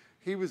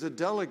 He was a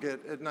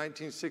delegate at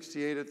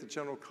 1968 at the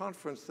General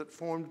Conference that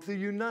formed the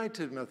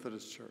United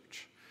Methodist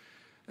Church.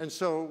 And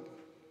so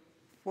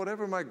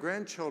whatever my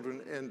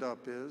grandchildren end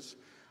up is,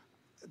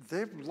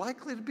 they're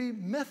likely to be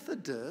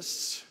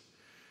Methodists.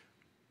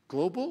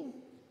 Global?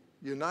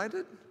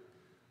 United?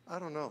 I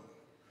don't know.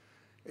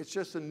 It's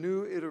just a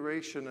new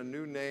iteration, a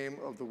new name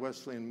of the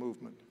Wesleyan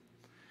movement.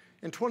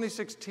 In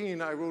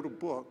 2016, I wrote a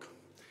book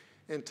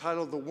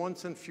entitled The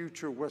Once and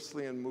Future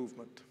Wesleyan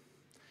Movement.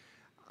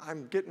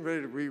 I'm getting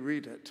ready to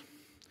reread it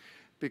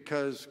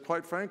because,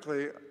 quite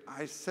frankly,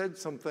 I said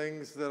some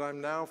things that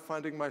I'm now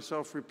finding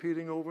myself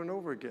repeating over and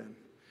over again.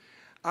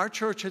 Our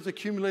church has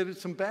accumulated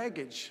some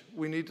baggage.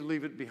 We need to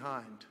leave it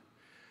behind.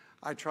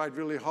 I tried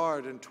really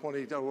hard in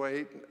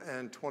 2008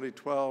 and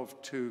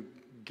 2012 to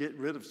get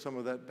rid of some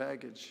of that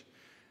baggage.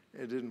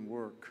 It didn't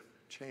work.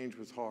 Change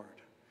was hard.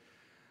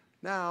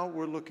 Now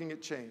we're looking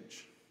at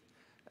change.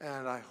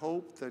 And I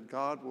hope that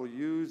God will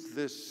use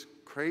this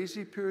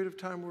crazy period of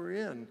time we're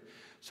in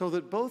so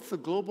that both the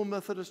Global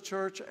Methodist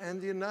Church and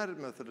the United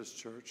Methodist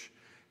Church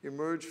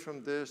emerge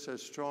from this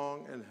as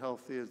strong and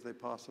healthy as they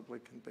possibly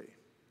can be.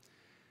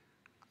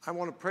 I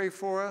want to pray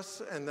for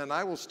us, and then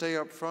I will stay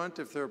up front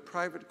if there are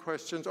private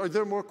questions. Are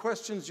there more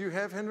questions you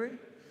have, Henry?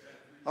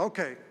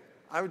 Okay.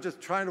 I was just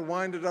trying to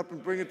wind it up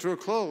and bring it to a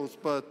close,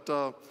 but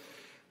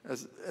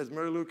As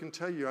Mary Lou can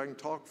tell you, I can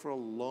talk for a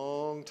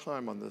long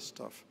time on this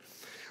stuff.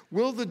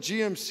 Will the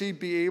GMC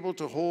be able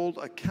to hold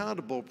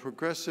accountable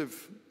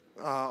progressive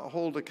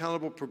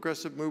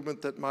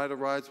movement that might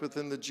arise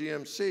within the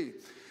GMC?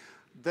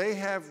 They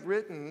have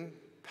written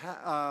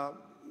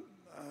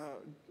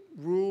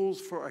rules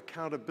for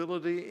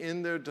accountability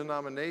in their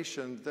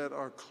denomination that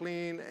are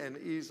clean and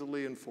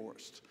easily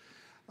enforced.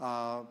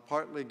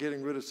 Partly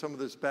getting rid of some of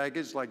this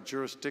baggage like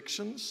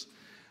jurisdictions.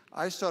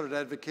 I started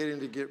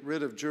advocating to get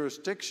rid of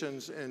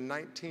jurisdictions in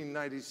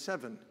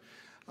 1997.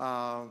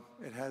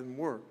 It hadn't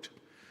worked.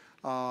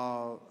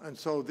 And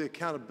so the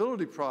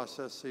accountability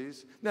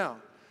processes. Now,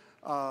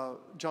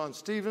 John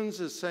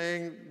Stevens is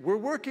saying, we're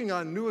working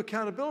on new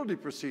accountability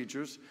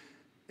procedures.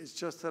 It's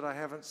just that I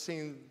haven't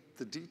seen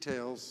the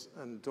details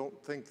and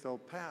don't think they'll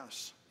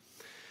pass.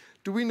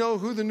 Do we know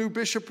who the new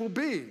bishop will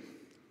be?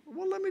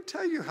 Well, let me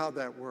tell you how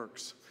that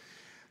works.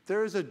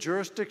 There is a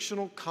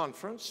jurisdictional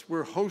conference.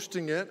 We're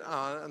hosting it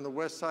on the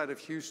west side of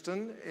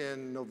Houston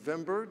in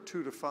November,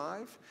 2 to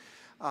 5.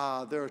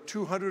 There are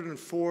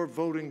 204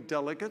 voting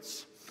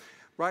delegates.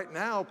 Right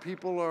now,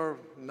 people are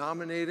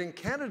nominating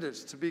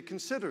candidates to be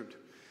considered.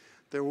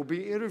 There will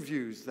be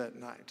interviews that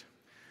night.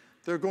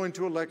 They're going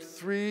to elect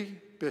 3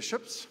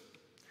 bishops.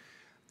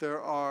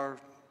 There are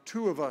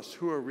 2 of us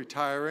who are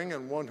retiring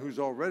and 1 who's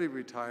already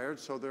retired,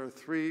 so there are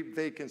 3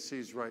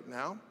 vacancies right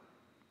now.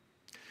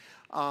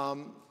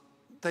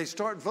 They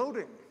start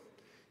voting.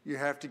 You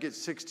have to get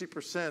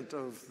 60%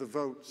 of the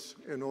votes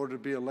in order to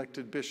be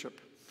elected bishop.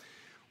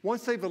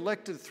 Once they've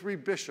elected 3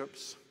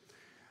 bishops,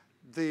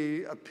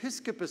 the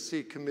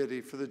episcopacy committee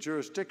for the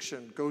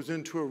jurisdiction goes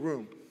into a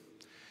room.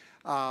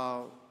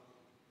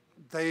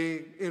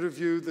 They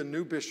interview the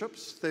new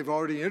bishops. They've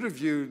already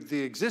interviewed the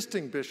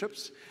existing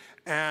bishops,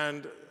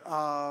 and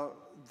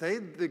they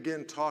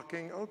begin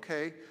talking,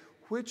 okay,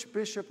 which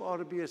bishop ought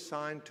to be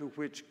assigned to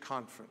which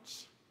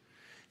conference?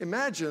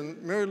 Imagine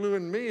Mary Lou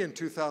and me in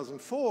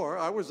 2004.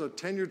 I was a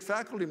tenured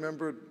faculty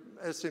member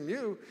at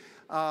SMU.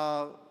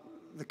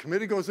 The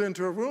committee goes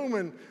into a room,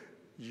 and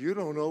you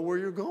don't know where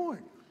you're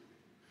going.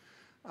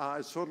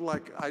 It's sort of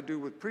like I do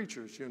with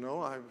preachers, you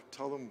know. I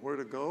tell them where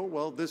to go.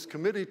 Well, this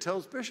committee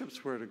tells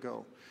bishops where to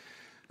go.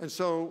 And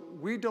so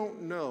we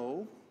don't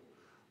know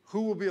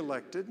who will be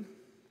elected,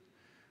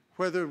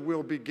 whether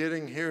we'll be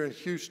getting here in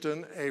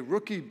Houston a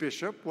rookie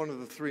bishop, one of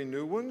the 3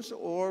 new ones,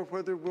 or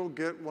whether we'll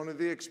get one of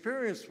the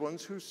experienced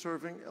ones who's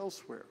serving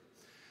elsewhere.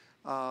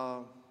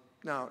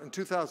 Now, in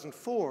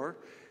 2004,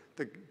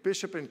 the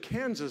bishop in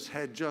Kansas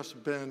had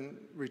just been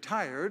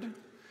retired.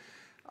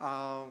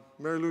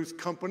 Mary Lou's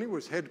company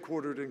was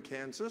headquartered in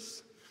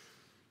Kansas.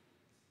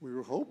 We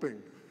were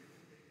hoping.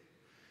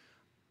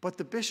 But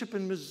the bishop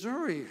in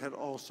Missouri had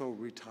also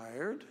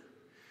retired.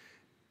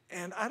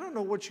 And I don't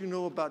know what you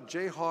know about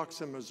Jayhawks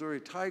and Missouri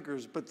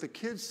Tigers, but the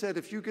kids said,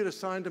 if you get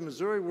assigned to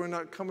Missouri, we're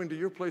not coming to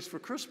your place for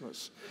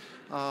Christmas.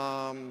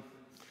 So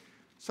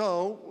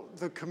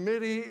the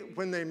committee,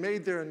 when they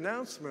made their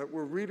announcement,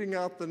 were reading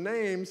out the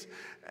names,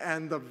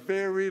 and the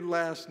very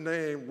last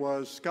name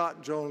was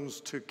Scott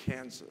Jones to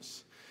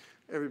Kansas.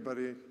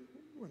 Everybody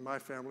in my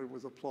family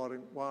was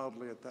applauding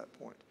wildly at that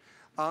point.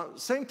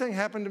 Same thing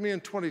happened to me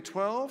in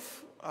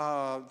 2012.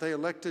 They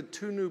elected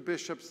 2 new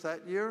bishops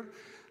that year.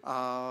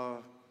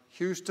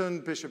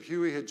 Houston, Bishop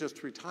Huey had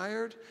just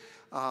retired.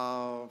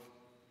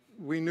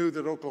 We knew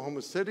that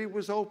Oklahoma City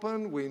was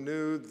open. We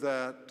knew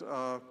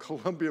that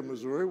Columbia,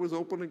 Missouri was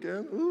open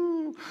again.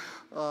 Ooh.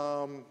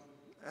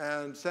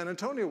 And San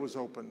Antonio was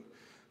open.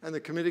 And the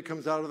committee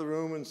comes out of the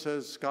room and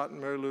says, Scott and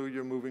Mary Lou,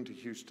 you're moving to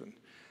Houston.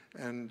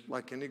 And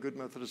like any good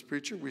Methodist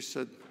preacher, we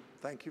said,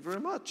 thank you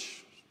very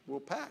much. We'll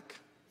pack.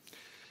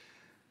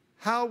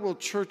 How will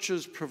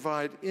churches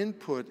provide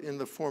input in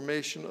the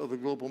formation of the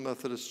Global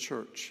Methodist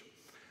Church?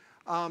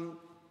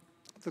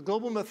 The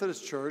Global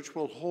Methodist Church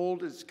will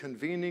hold its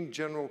convening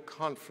general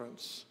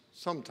conference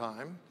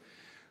sometime.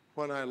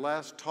 When I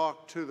last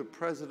talked to the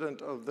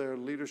president of their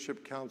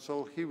leadership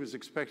council, he was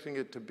expecting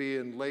it to be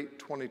in late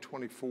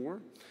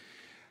 2024.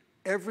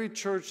 Every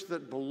church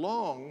that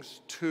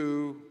belongs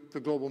to the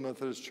Global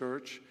Methodist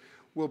Church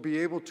will be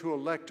able to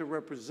elect a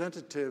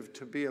representative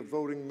to be a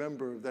voting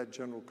member of that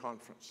general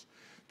conference.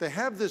 They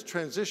have this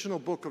transitional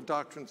book of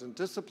doctrines and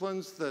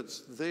disciplines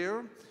that's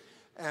there,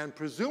 and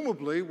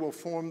presumably will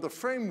form the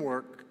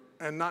framework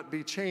and not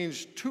be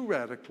changed too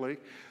radically,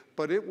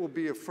 but it will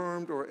be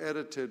affirmed or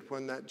edited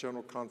when that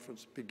general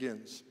conference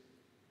begins.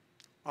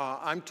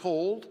 I'm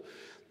told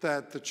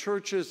that the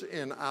churches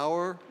in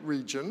our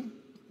region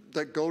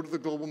that go to the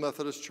Global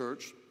Methodist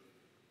Church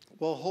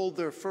will hold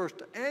their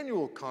first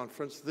annual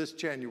conference this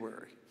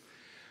January.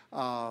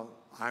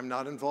 I'm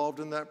not involved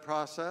in that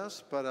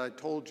process, but I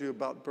told you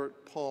about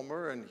Bert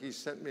Palmer, and he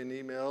sent me an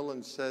email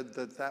and said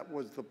that that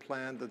was the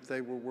plan that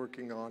they were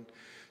working on,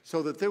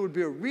 so that there would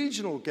be a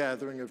regional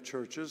gathering of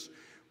churches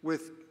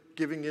with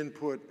giving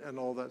input and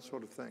all that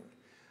sort of thing.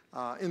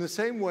 In the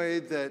same way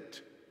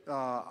that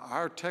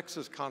our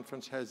Texas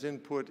conference has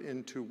input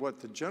into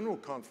what the general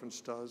conference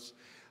does,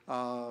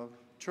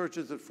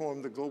 churches that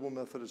form the Global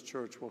Methodist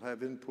Church will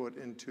have input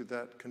into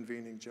that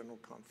convening General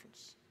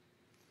Conference.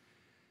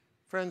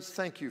 Friends,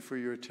 thank you for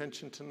your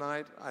attention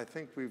tonight. I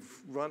think we've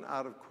run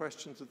out of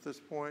questions at this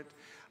point.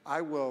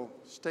 I will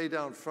stay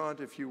down front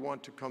if you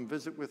want to come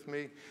visit with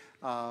me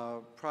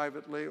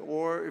privately,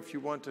 or if you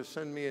want to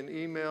send me an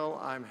email,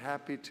 I'm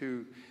happy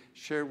to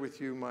share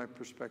with you my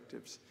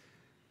perspectives.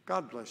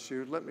 God bless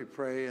you. Let me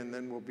pray, and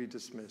then we'll be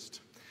dismissed.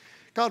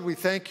 God, we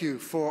thank you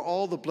for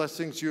all the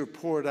blessings you have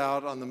poured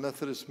out on the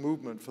Methodist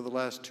movement for the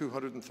last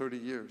 230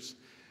 years.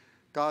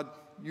 God,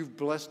 you've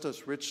blessed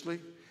us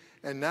richly,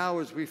 and now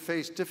as we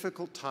face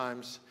difficult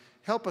times,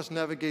 help us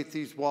navigate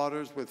these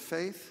waters with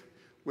faith,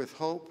 with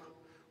hope,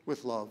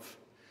 with love.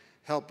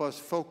 Help us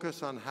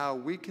focus on how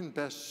we can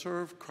best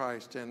serve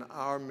Christ in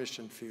our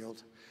mission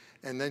field,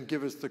 and then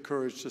give us the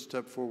courage to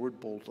step forward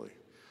boldly.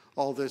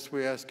 All this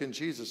we ask in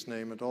Jesus'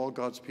 name, and all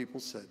God's people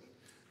said,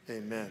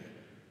 amen.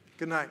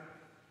 Good night.